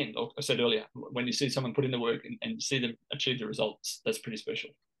 Again, like I said earlier, when you see someone put in the work and see them achieve the results, that's pretty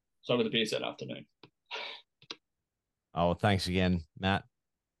special. So over the beers that afternoon. Oh, well, thanks again, Matt.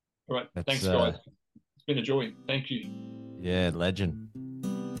 All right. Thanks, guys. It's been a joy. Thank you. Yeah, legend.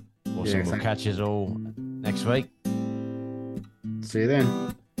 Awesome. We'll catch you all next week. See you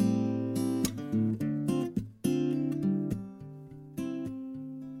then.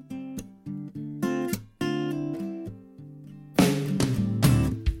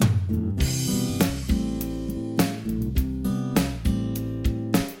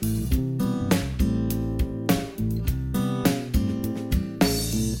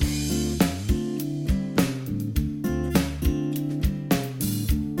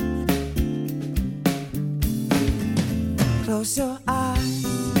 Close your eyes,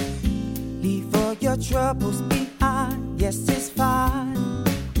 leave all your troubles behind. Yes, it's fine.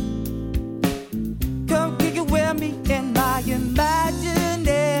 Come kick it with me in my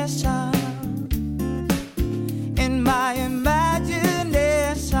imagination. In my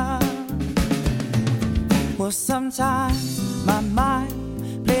imagination. Well, sometimes my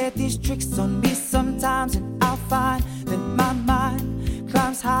mind plays these tricks on me sometimes, and I'll find that my mind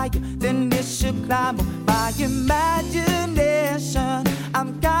climbs higher than it should climb. My imagination,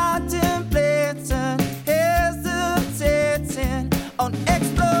 I'm contemplating, hesitating on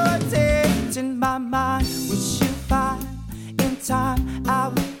exploiting my mind, which you find in time.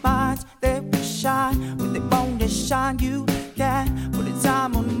 to shine, you can put a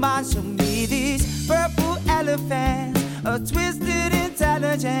time on mine. Show me these purple elephants, a twisted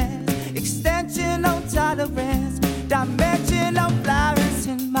intelligence, extension on tolerance, dimension on flowers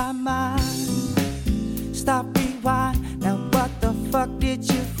in my mind. Stop, rewind, now what the fuck did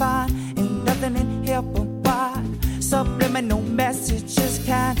you find? Ain't nothing in here but why subliminal messages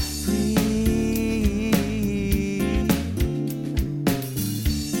can't breathe.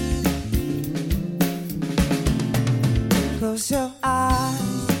 Close your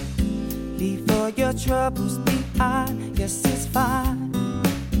eyes, leave all your troubles behind. Yes, it's fine.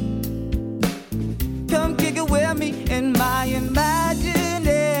 Come kick it with me in my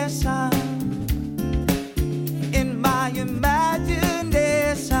imagination. In my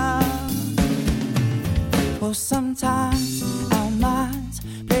imagination. Well, sometimes our minds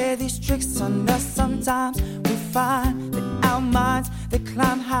play these tricks on us. Sometimes we find that our minds, they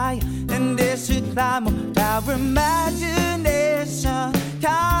climb higher and they should climb up. Our imagination,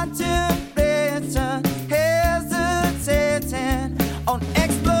 contemplating, hesitating on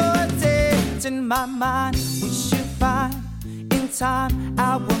exploiting my mind. We should find in time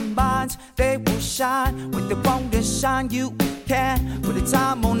our minds, they will shine. When they want to shine, you can put a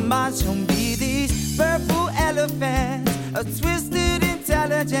time on mine. Show me these purple elephants, a twisted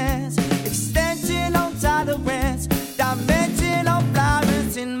intelligence, extension on tolerance, dimension on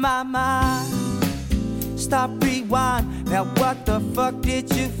flowers in my mind. Stop, rewind, now what the fuck did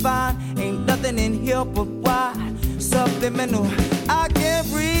you find? Ain't nothing in here but why subliminal. I can't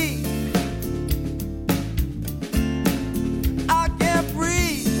breathe, I can't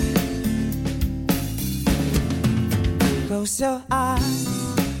breathe. Close your eyes,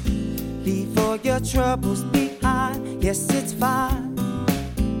 leave all your troubles behind. Yes, it's fine.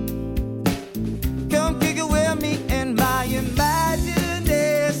 Come kick it with me in my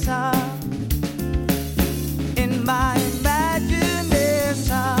imagination. In my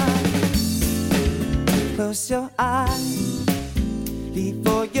imagination. Close your eyes, leave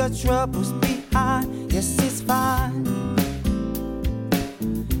all your troubles behind. Yes, it's fine.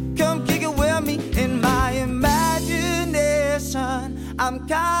 Come kick it with me in my imagination. I'm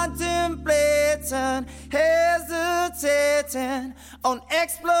contemplating, hesitating on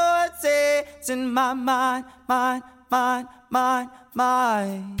exploiting my mind, mind, mind, mind,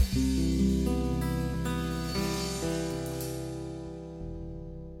 mind.